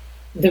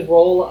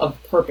role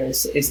of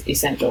purpose is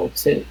essential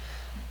to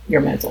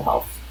your mental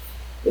health,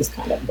 is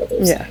kind of what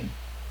they're saying.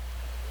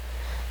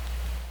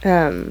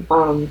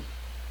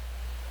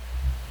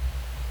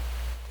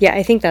 Yeah,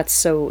 I think that's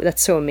so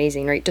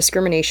amazing, right?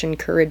 Discrimination,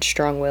 courage,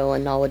 strong will,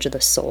 and knowledge of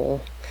the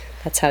soul.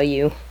 That's how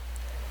you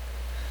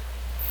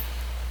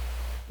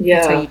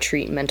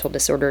treat mental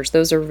disorders.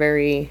 Those are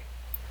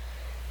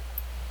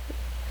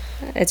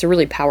it's a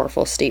really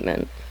powerful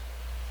statement.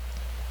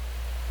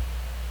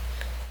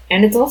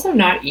 And it's also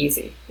not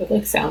easy. It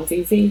like sounds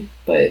easy,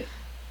 but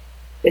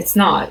it's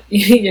not,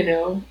 I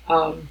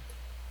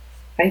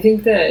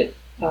think that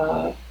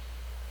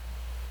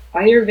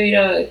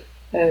Ayurveda,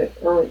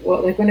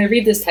 like when I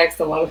read this text,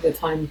 a lot of the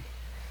time,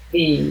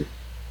 it's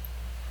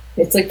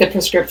like the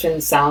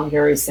prescriptions sound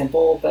very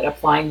simple, but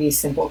applying these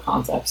simple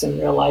concepts in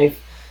real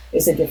life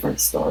is a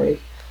different story.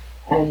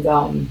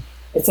 And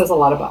it says a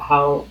lot about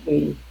how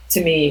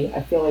to me,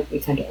 I feel like we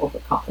tend to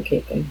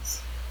overcomplicate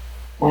things.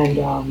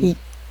 And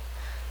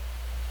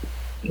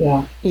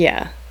yeah.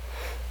 Yeah.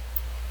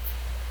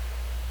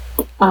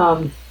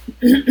 I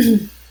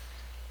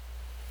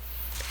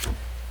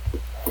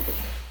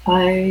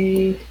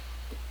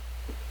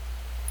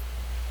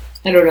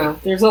don't know.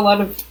 There's a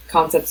lot of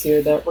concepts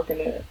here that we're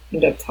going to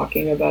end up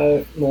talking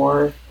about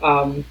more.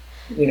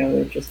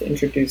 They're just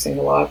introducing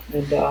a lot,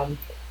 and I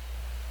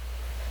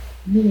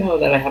don't know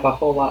that I have a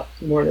whole lot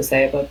more to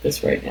say about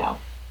this right now.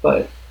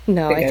 But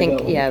no, I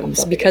think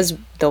because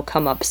they'll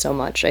come up so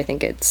much. I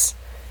think it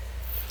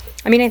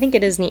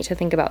is neat to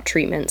think about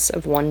treatments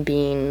of one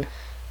being.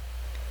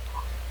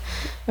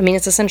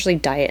 It's essentially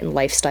diet and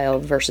lifestyle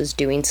versus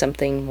doing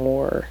something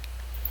more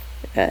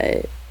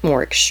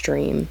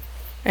extreme,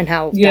 and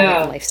how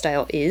diet and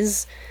lifestyle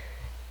is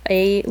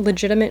a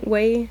legitimate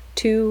way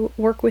to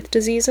work with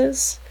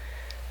diseases.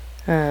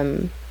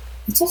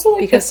 It's also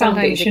like the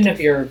foundation of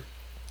your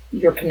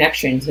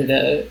connection to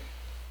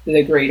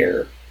the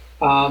greater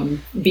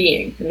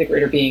being, and the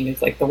greater being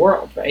is like the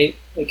world, right?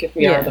 Like if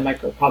we are the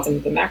microcosm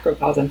of the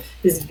macrocosm,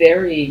 this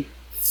very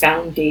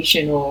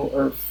foundational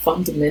or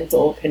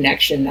fundamental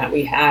connection that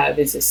we have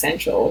is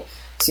essential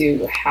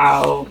to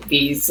how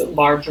these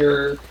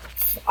larger,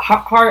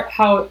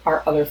 how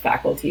our other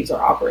faculties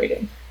are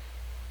operating.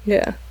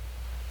 Yeah.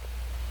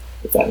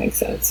 If that makes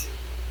sense.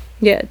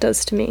 Yeah, it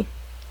does to me.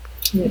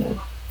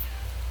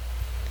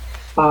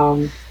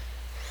 But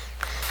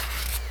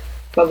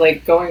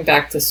like going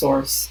back to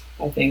source,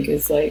 I think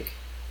is like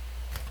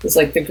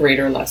the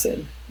greater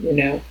lesson,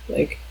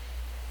 like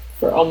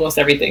for almost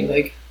everything.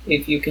 Like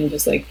if you can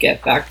just like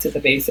get back to the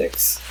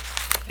basics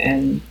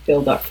and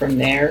build up from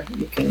there,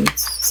 you can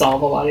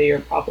solve a lot of your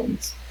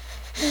problems.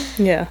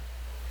 Yeah.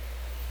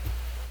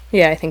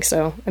 Yeah, I think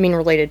so.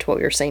 Related to what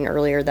we were saying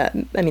earlier,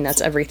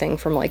 that's everything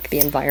from like the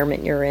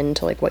environment you're in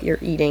to like what you're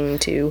eating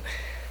to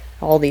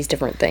all these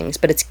different things.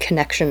 But it's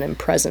connection and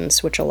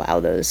presence which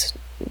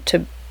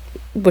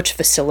which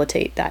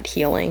facilitate that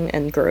healing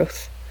and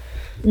growth.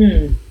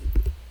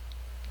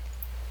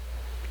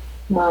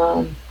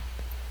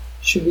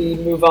 Should we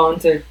move on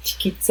to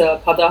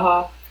Chikitsa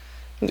Padaha?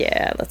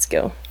 Yeah, let's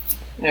go.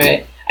 All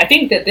right. I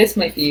think that this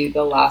might be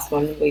the last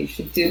one we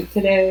should do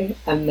today,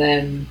 and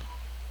then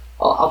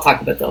I'll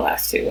talk about the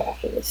last two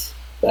after this.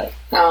 But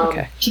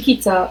okay.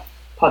 Chikitsa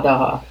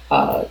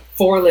Padaha,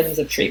 4 limbs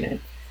of treatment.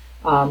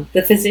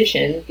 The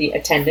physician, the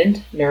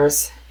attendant,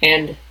 nurse,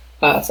 and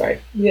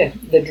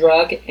the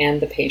drug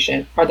and the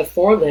patient are the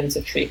 4 limbs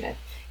of treatment.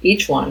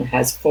 Each one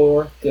has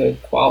 4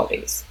 good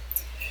qualities.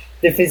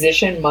 The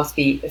physician must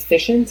be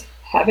efficient,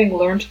 having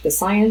learned the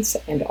science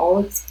and in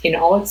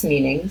all its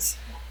meanings,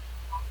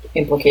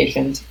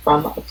 implications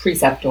from a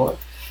preceptor,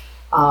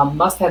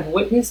 must have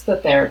witnessed the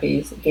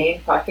therapies,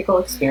 gained practical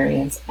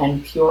experience,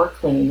 and pure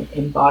clean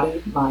in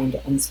body, mind,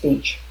 and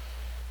speech.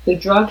 The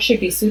drug should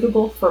be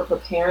suitable for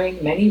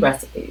preparing many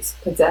recipes,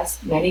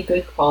 possess many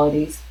good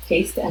qualities,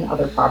 taste and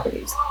other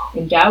properties,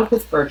 endowed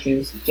with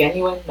virtues,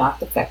 genuine, not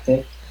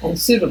defective, and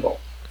suitable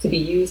to be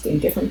used in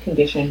different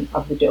condition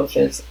of the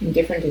doshas, in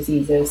different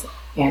diseases,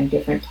 and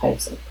different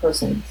types of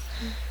persons.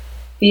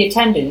 The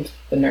attendant,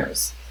 the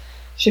nurse,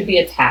 should be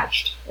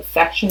attached,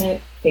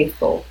 affectionate,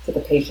 faithful to the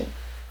patient,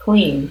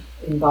 clean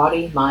in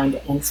body, mind,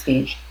 and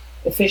speech,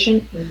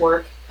 efficient in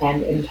work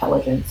and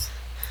intelligence.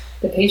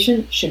 The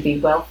patient should be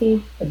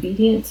wealthy,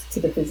 obedient to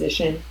the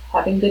physician,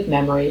 having good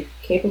memory,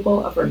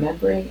 capable of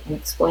remembering and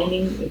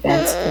explaining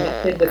events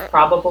connected with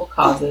probable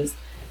causes,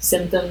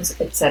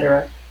 symptoms,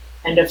 etc.,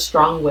 and of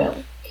strong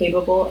will,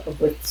 capable of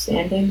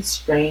withstanding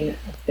strain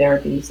of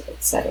therapies,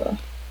 etc.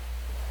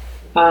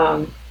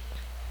 I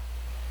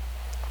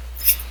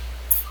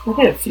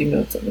had a few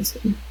notes on this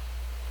one.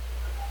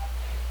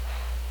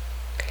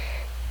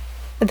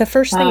 The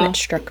first thing that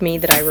struck me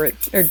that I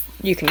wrote, or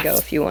you can go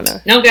if you want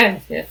to. No, go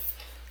ahead. Yeah.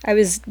 I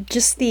was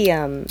just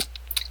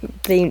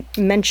they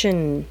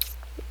mention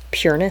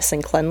pureness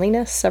and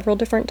cleanliness several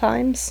different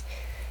times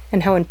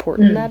and how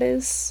important that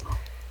is.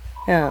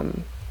 I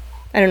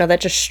don't know,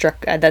 that just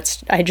struck, I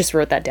just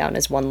wrote that down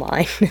as one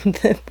line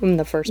in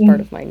the first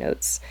part of my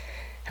notes,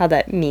 how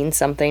that means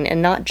something,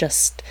 and not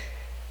just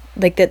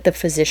like that the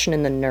physician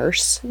and the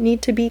nurse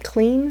need to be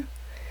clean,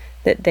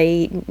 that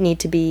they need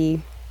to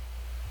be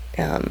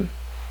to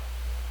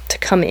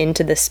come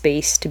into the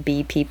space to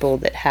be people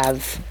that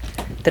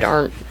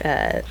aren't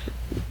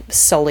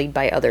sullied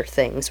by other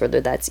things,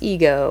 whether that's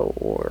ego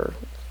or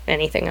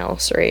anything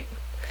else, right?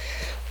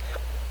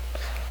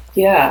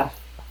 Yeah,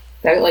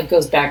 that like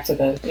goes back to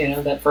the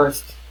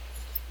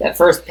that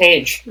first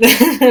page.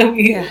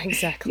 Yeah,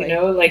 exactly.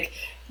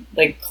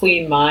 Like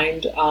clean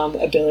mind,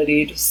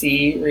 ability to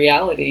see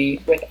reality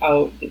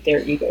without their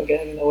ego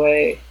getting in the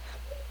way.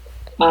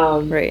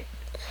 Right.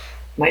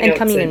 And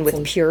coming in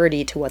with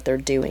purity to what they're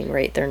doing,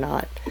 right?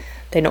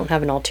 They don't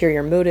have an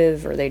ulterior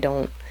motive, or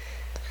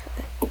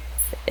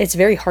it's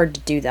very hard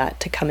to do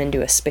that, to come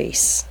into a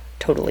space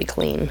totally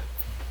clean.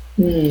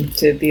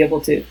 To be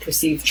able to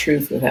perceive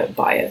truth without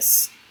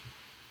bias.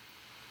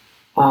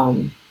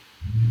 So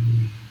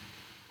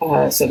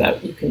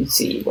that you can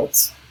see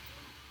what's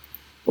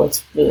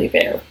really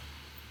there.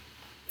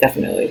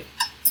 Definitely.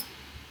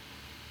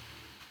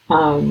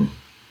 I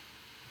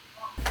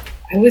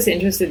was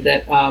interested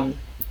that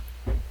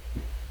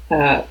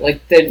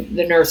like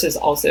the nurses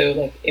also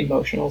like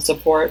emotional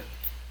support,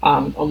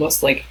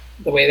 almost like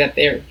the way that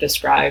they're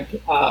described.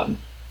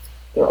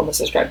 They're almost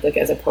described like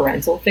as a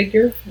parental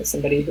figure, as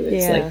somebody who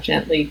is like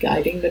gently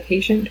guiding the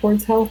patient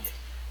towards health.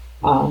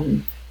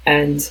 And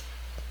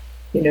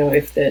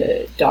if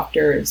the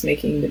doctor is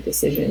making the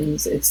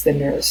decisions, it's the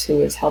nurse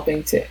who is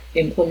helping to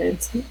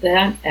implement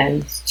that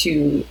and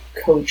to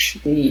coach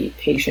the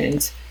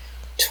patient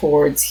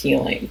towards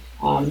healing,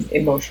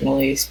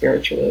 emotionally,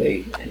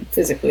 spiritually, and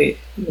physically.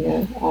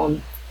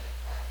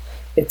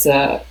 It's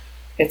a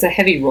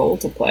heavy role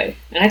to play,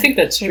 and I think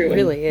that's true. It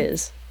really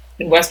is.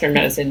 In Western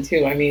medicine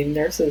too. I mean,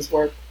 nurses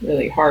work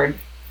really hard.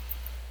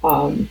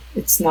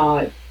 It's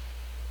not.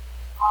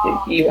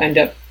 You end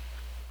up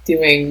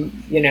doing.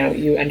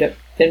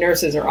 The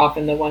nurses are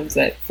often the ones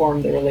that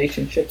form the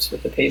relationships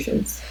with the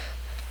patients.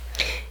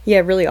 Yeah,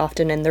 really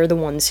often, and they're the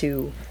ones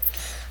who.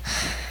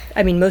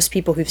 I mean, most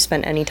people who've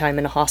spent any time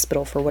in a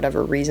hospital for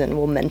whatever reason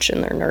will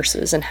mention their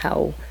nurses and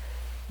how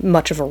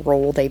much of a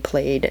role they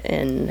played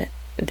in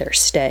their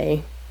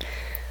stay.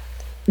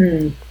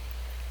 It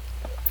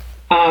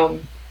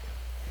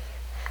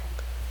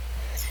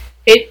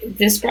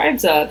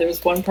describes, there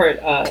was one part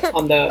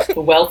on the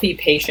wealthy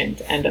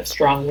patient and of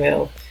strong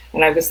will,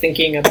 and I was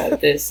thinking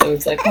about this. So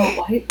it's like,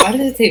 why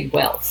does it say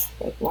wealth?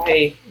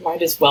 Like, why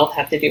does wealth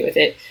have to do with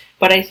it?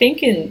 But I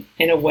think in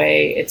a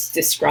way it's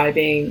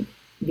describing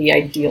the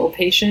ideal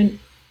patient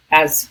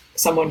as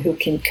someone who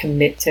can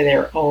commit to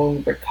their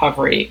own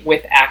recovery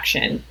with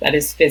action that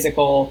is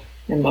physical,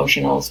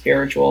 emotional,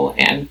 spiritual,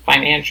 and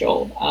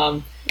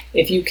financial.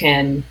 If you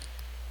can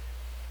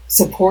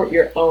support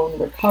your own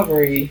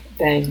recovery,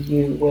 then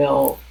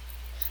you'll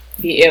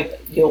be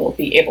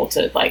able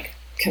to like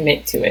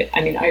commit to it.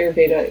 I mean,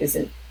 Ayurveda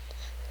isn't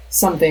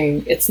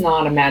something, it's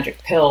not a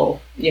magic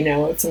pill,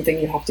 it's something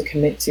you have to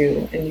commit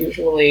to, and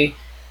usually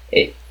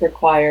it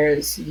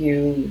requires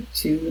you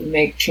to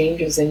make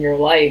changes in your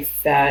life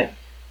that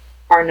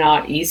are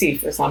not easy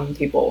for some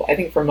people. I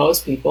think for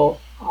most people,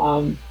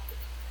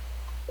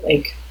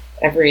 like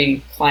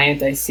every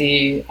client I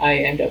see, I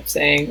end up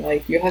saying,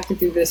 like, you have to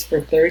do this for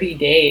 30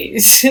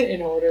 days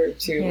in order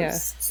to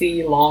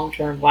see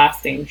long-term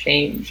lasting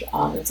change.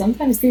 And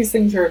sometimes these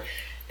things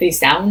they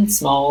sound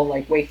small,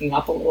 like waking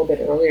up a little bit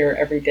earlier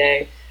every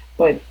day,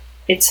 but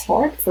it's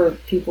hard for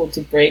people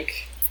to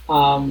break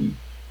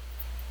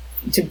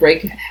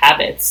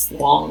habits,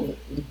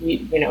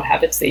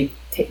 habits they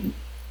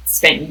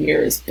spent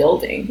years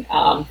building.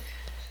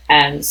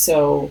 And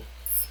so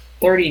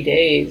 30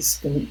 days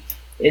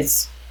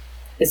is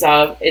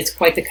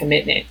quite the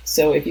commitment.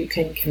 So if you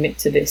can commit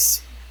to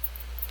this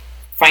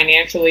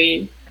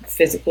financially,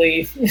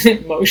 physically,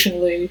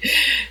 emotionally,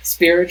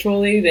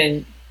 spiritually,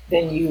 then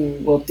you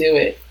will do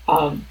it.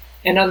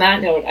 And on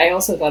that note, I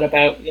also thought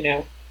about,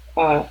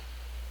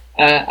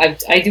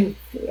 I do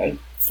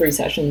free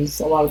sessions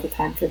a lot of the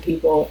time for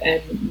people,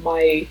 and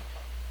my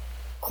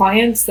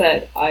clients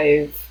that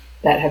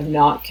have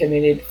not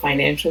committed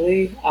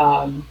financially,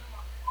 I'm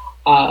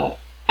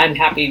I'm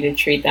happy to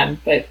treat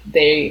them, but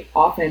they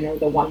often are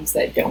the ones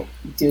that don't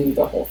do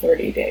the whole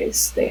 30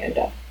 days. They end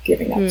up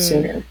giving up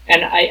sooner.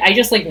 And I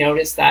just like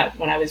noticed that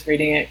when I was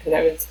reading it,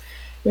 because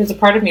there was a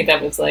part of me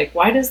that was like,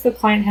 why does the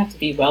client have to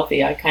be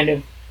wealthy?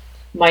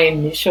 My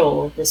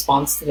initial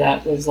response to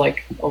that was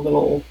like a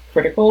little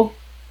critical.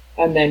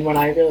 And then when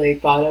I really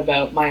thought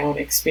about my own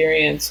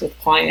experience with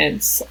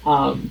clients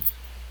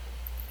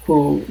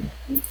who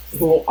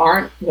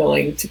aren't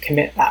willing to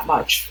commit that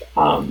much,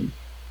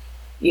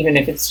 even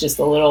if it's just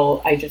a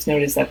little, I just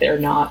noticed that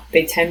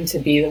they tend to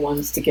be the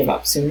ones to give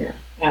up sooner.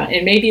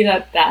 And maybe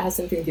that has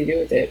something to do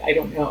with it. I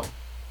don't know.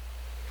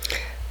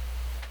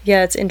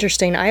 Yeah, it's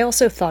interesting. I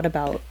also thought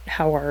about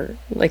how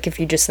if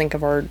you just think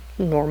of our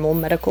normal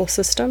medical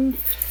system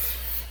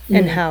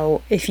and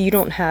how if you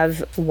don't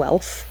have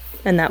wealth,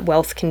 and that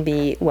wealth can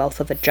be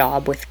wealth of a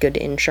job with good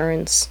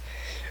insurance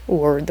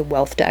or the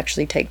wealth to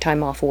actually take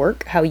time off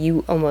work, how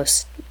you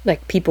almost,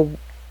 like, people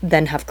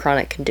then have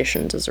chronic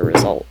conditions as a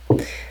result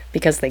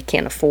because they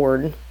can't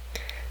afford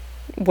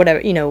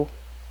whatever,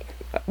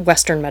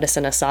 Western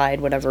medicine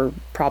aside, whatever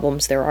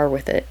problems there are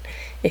with it.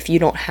 If you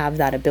don't have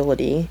that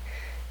ability,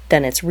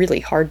 then it's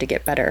really hard to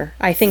get better.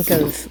 I think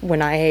of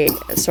when I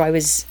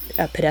was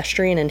a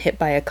pedestrian and hit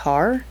by a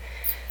car,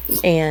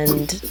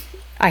 and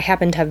I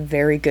happened to have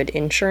very good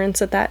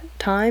insurance at that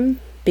time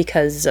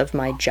because of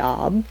my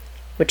job,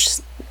 which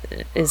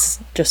is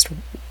just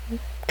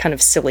kind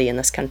of silly in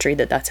this country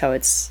that's how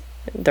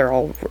they're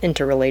all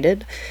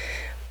interrelated.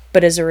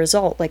 But as a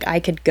result, like, I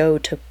could go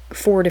to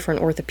 4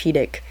 different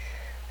orthopedic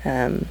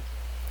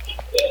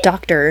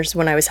doctors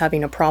when I was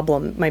having a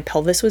problem. My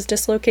pelvis was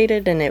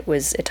dislocated, and it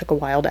took a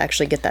while to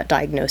actually get that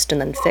diagnosed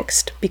and then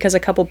fixed because a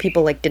couple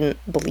people didn't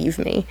believe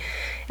me.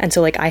 And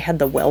so I had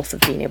the wealth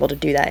of being able to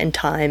do that in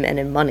time and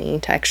in money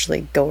to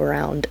actually go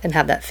around and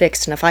have that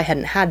fixed. And if I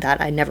hadn't had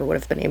that, I never would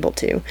have been able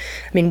to. I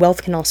mean,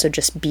 wealth can also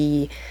just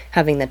be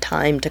having the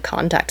time to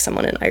contact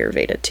someone in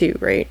Ayurveda too,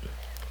 right?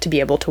 To be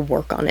able to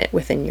work on it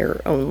within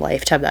your own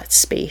life, to have that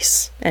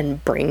space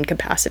and brain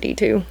capacity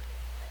too.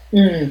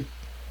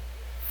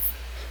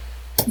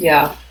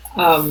 Yeah.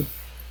 And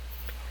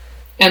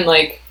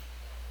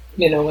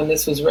when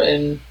this was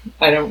written,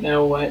 I don't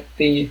know what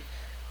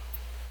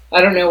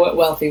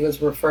wealthy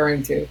was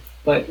referring to,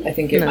 but I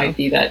think it might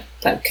be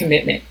that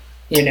commitment,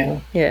 Yeah.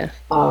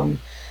 And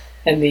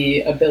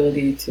the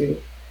ability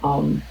to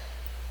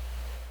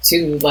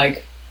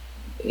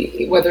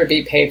whether it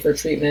be pay for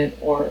treatment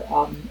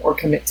or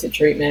commit to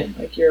treatment,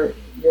 like your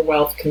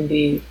wealth can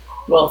be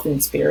wealth in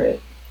spirit.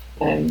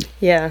 And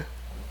yeah.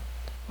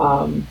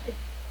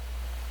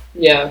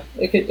 Yeah,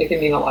 it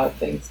can mean a lot of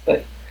things,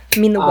 but I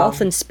mean, the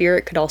wealth and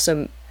spirit could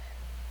also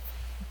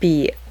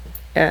be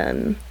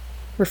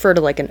refer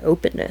to an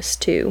openness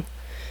too,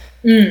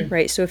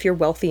 right? So if you're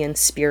wealthy in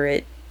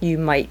spirit, you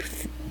might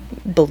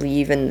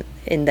believe in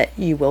that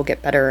you will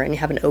get better, and you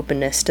have an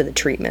openness to the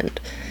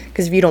treatment.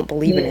 Because if you don't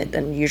believe in it,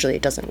 then usually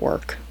it doesn't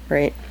work,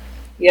 right?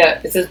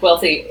 Yeah, it says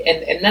wealthy,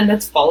 and then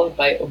that's followed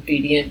by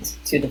obedient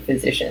to the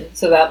physician.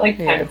 So that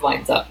kind of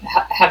lines up.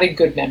 Having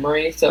good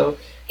memory, so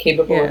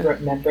capable of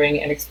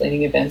remembering and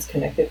explaining events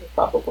connected with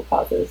probable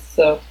causes.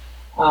 So,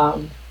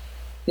 and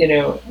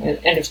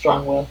a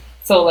strong will.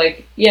 So,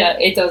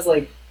 it does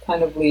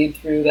kind of lead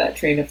through that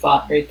train of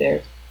thought right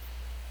there.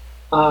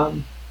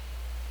 And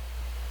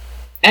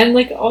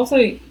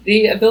also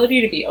the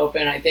ability to be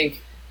open, I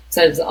think,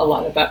 says a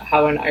lot about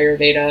how in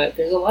Ayurveda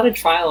there's a lot of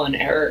trial and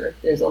error.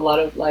 There's a lot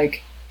of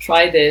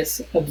try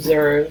this,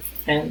 observe,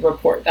 and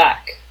report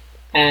back.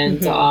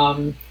 And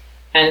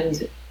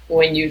and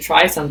when you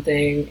try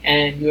something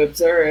and you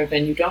observe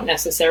and you don't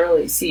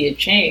necessarily see a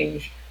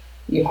change,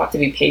 you have to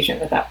be patient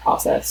with that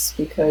process,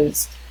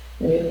 because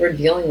we're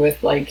dealing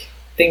with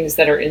things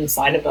that are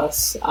inside of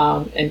us,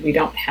 and we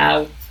don't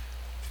have.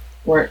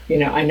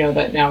 I know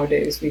that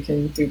nowadays we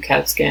can do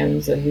CAT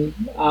scans and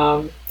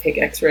take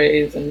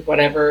X-rays and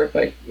whatever,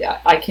 but yeah,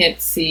 I can't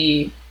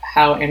see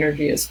how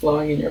energy is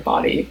flowing in your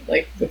body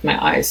with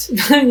my eyes.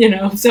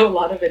 So a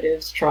lot of it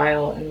is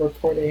trial and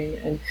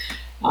reporting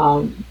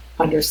and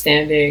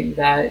understanding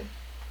that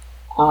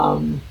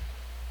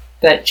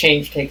that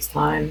change takes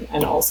time,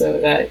 and also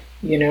that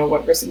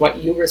what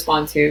you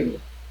respond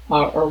to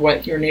or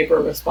what your neighbor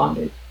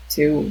responded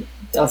to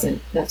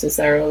doesn't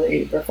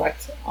necessarily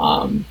reflect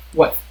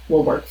what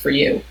will work for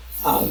you.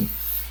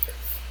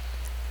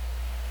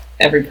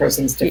 Every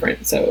person's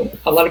different, so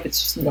a lot of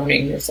it's just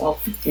learning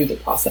yourself through the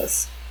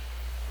process.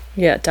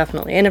 Yeah,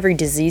 definitely. And every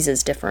disease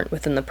is different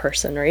within the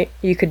person, right?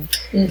 You could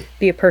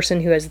be a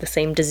person who has the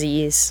same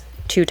disease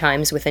 2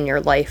 times within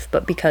your life,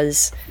 but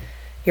because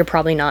you're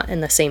probably not in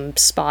the same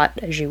spot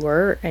as you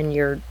were and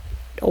you're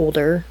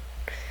older,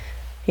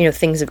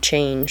 things have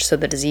changed, so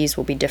the disease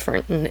will be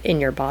different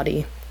in your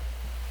body.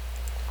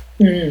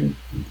 I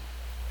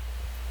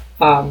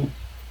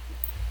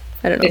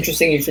don't know.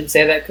 Interesting you should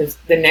say that, because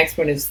the next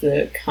one is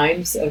the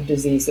kinds of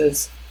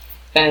diseases,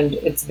 and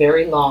it's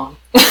very long.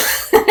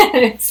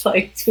 It's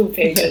 2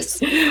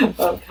 pages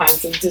of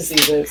kinds of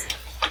diseases.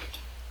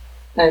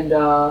 And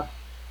I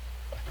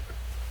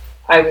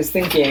was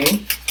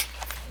thinking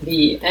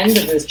the end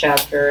of this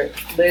chapter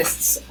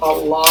lists a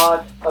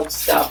lot of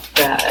stuff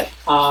that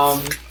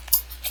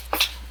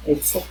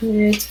it's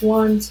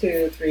 1,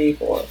 2, 3,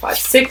 4, 5,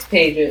 6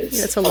 pages.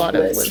 That's a lot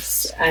of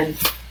lists. And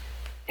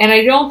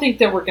I don't think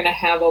that we're going to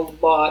have a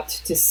lot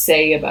to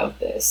say about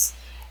this.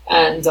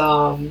 And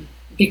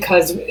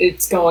because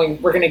we're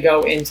going to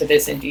go into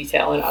this in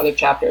detail in other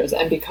chapters.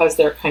 And because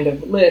they're kind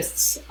of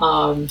lists,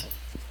 I'm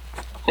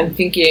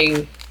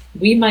thinking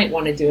we might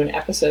want to do an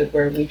episode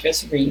where we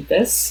just read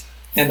this,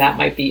 and that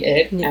might be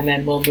it. Yeah. And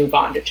then we'll move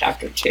on to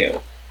chapter 2.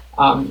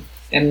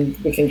 And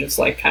we can just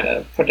like kind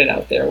of put it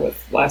out there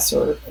with less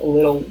or a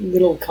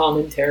little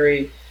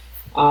commentary.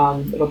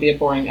 It'll be a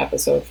boring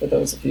episode for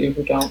those of you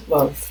who don't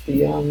love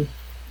the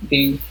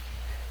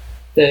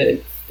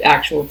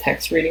actual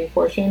text reading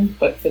portion,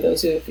 but for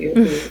those of you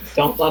who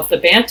don't love the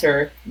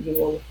banter,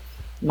 you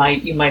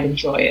might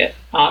enjoy it.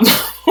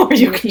 Or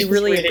if you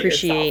really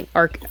appreciate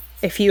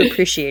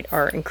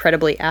our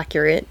incredibly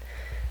accurate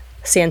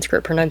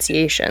Sanskrit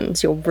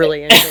pronunciations, you'll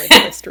really enjoy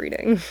the list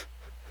reading.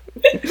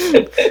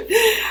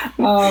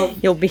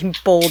 You'll be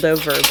bowled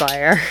over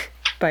by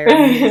our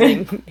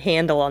amazing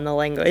handle on the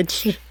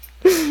language.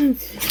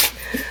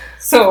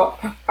 So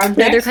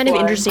they're kind of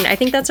interesting. I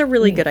think that's a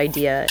really good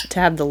idea to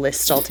have the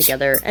lists all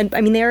together. And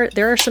I mean,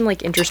 there are some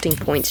like interesting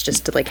points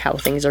just to like how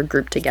things are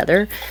grouped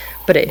together.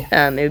 But it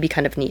would be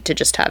kind of neat to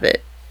just have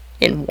it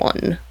in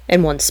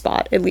one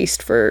spot, at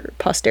least for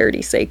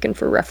posterity's sake and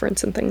for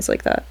reference and things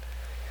like that.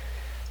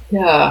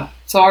 Yeah.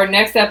 So our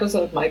next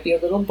episode might be a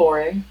little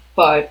boring,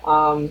 but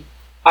I'm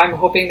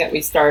hoping that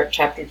we start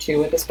chapter 2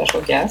 with a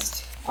special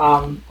guest.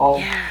 I'll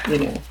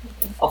find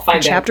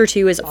out. Chapter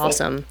 2 is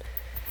awesome.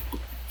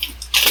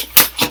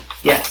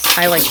 Yes.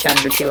 I like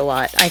chapter 2 a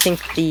lot. I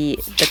think the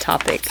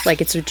topic,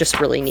 like, it's just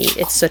really neat.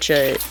 It's such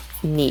a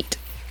neat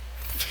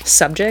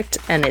subject,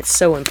 and it's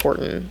so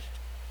important.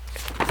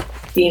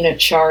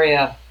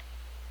 Dinacharya.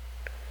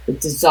 The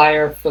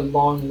desire for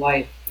long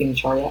life.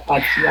 Dinacharya.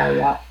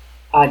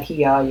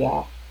 Adhyaya.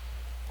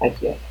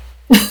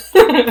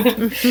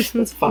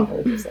 That's a fun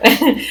word to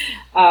say.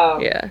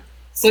 Yeah.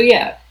 So,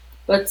 yeah.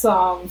 Let's,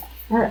 all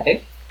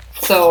right.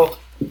 So,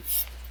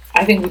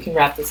 I think we can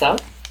wrap this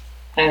up.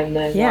 And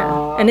then,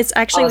 and it's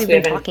actually, we've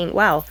been talking.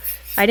 Wow.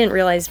 I didn't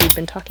realize we'd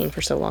been talking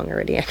for so long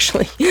already,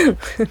 actually.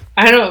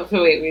 I don't know.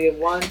 So wait, we did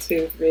 1,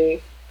 2,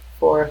 3,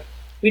 4.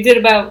 We did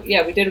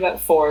about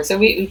 4. So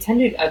we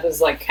tended, I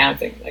was like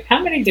counting, like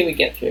how many do we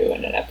get through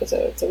in an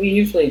episode? So we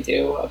usually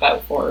do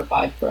about 4 or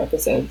 5 per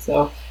episode.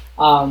 So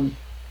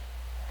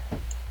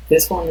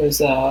this one was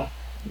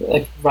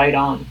like right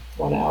on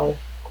 1 hour.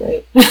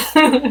 Great.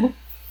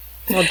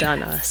 Well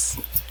done,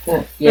 us.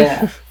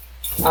 Yeah.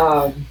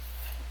 All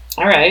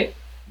right.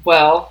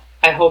 Well,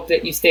 I hope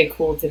that you stay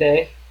cool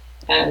today.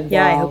 And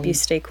I hope you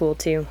stay cool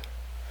too.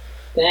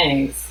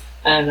 Thanks.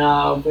 And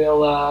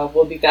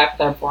we'll be back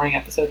with our boring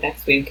episode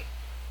next week.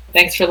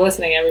 Thanks for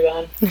listening,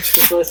 everyone.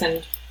 Just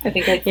listened. I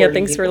think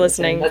thanks for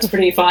listening. That's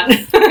pretty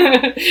fun.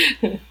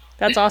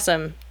 That's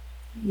awesome.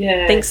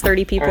 Yeah. Thanks,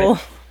 30 people.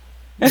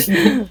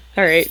 All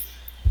right.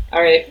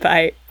 All right.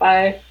 Bye.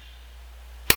 Bye.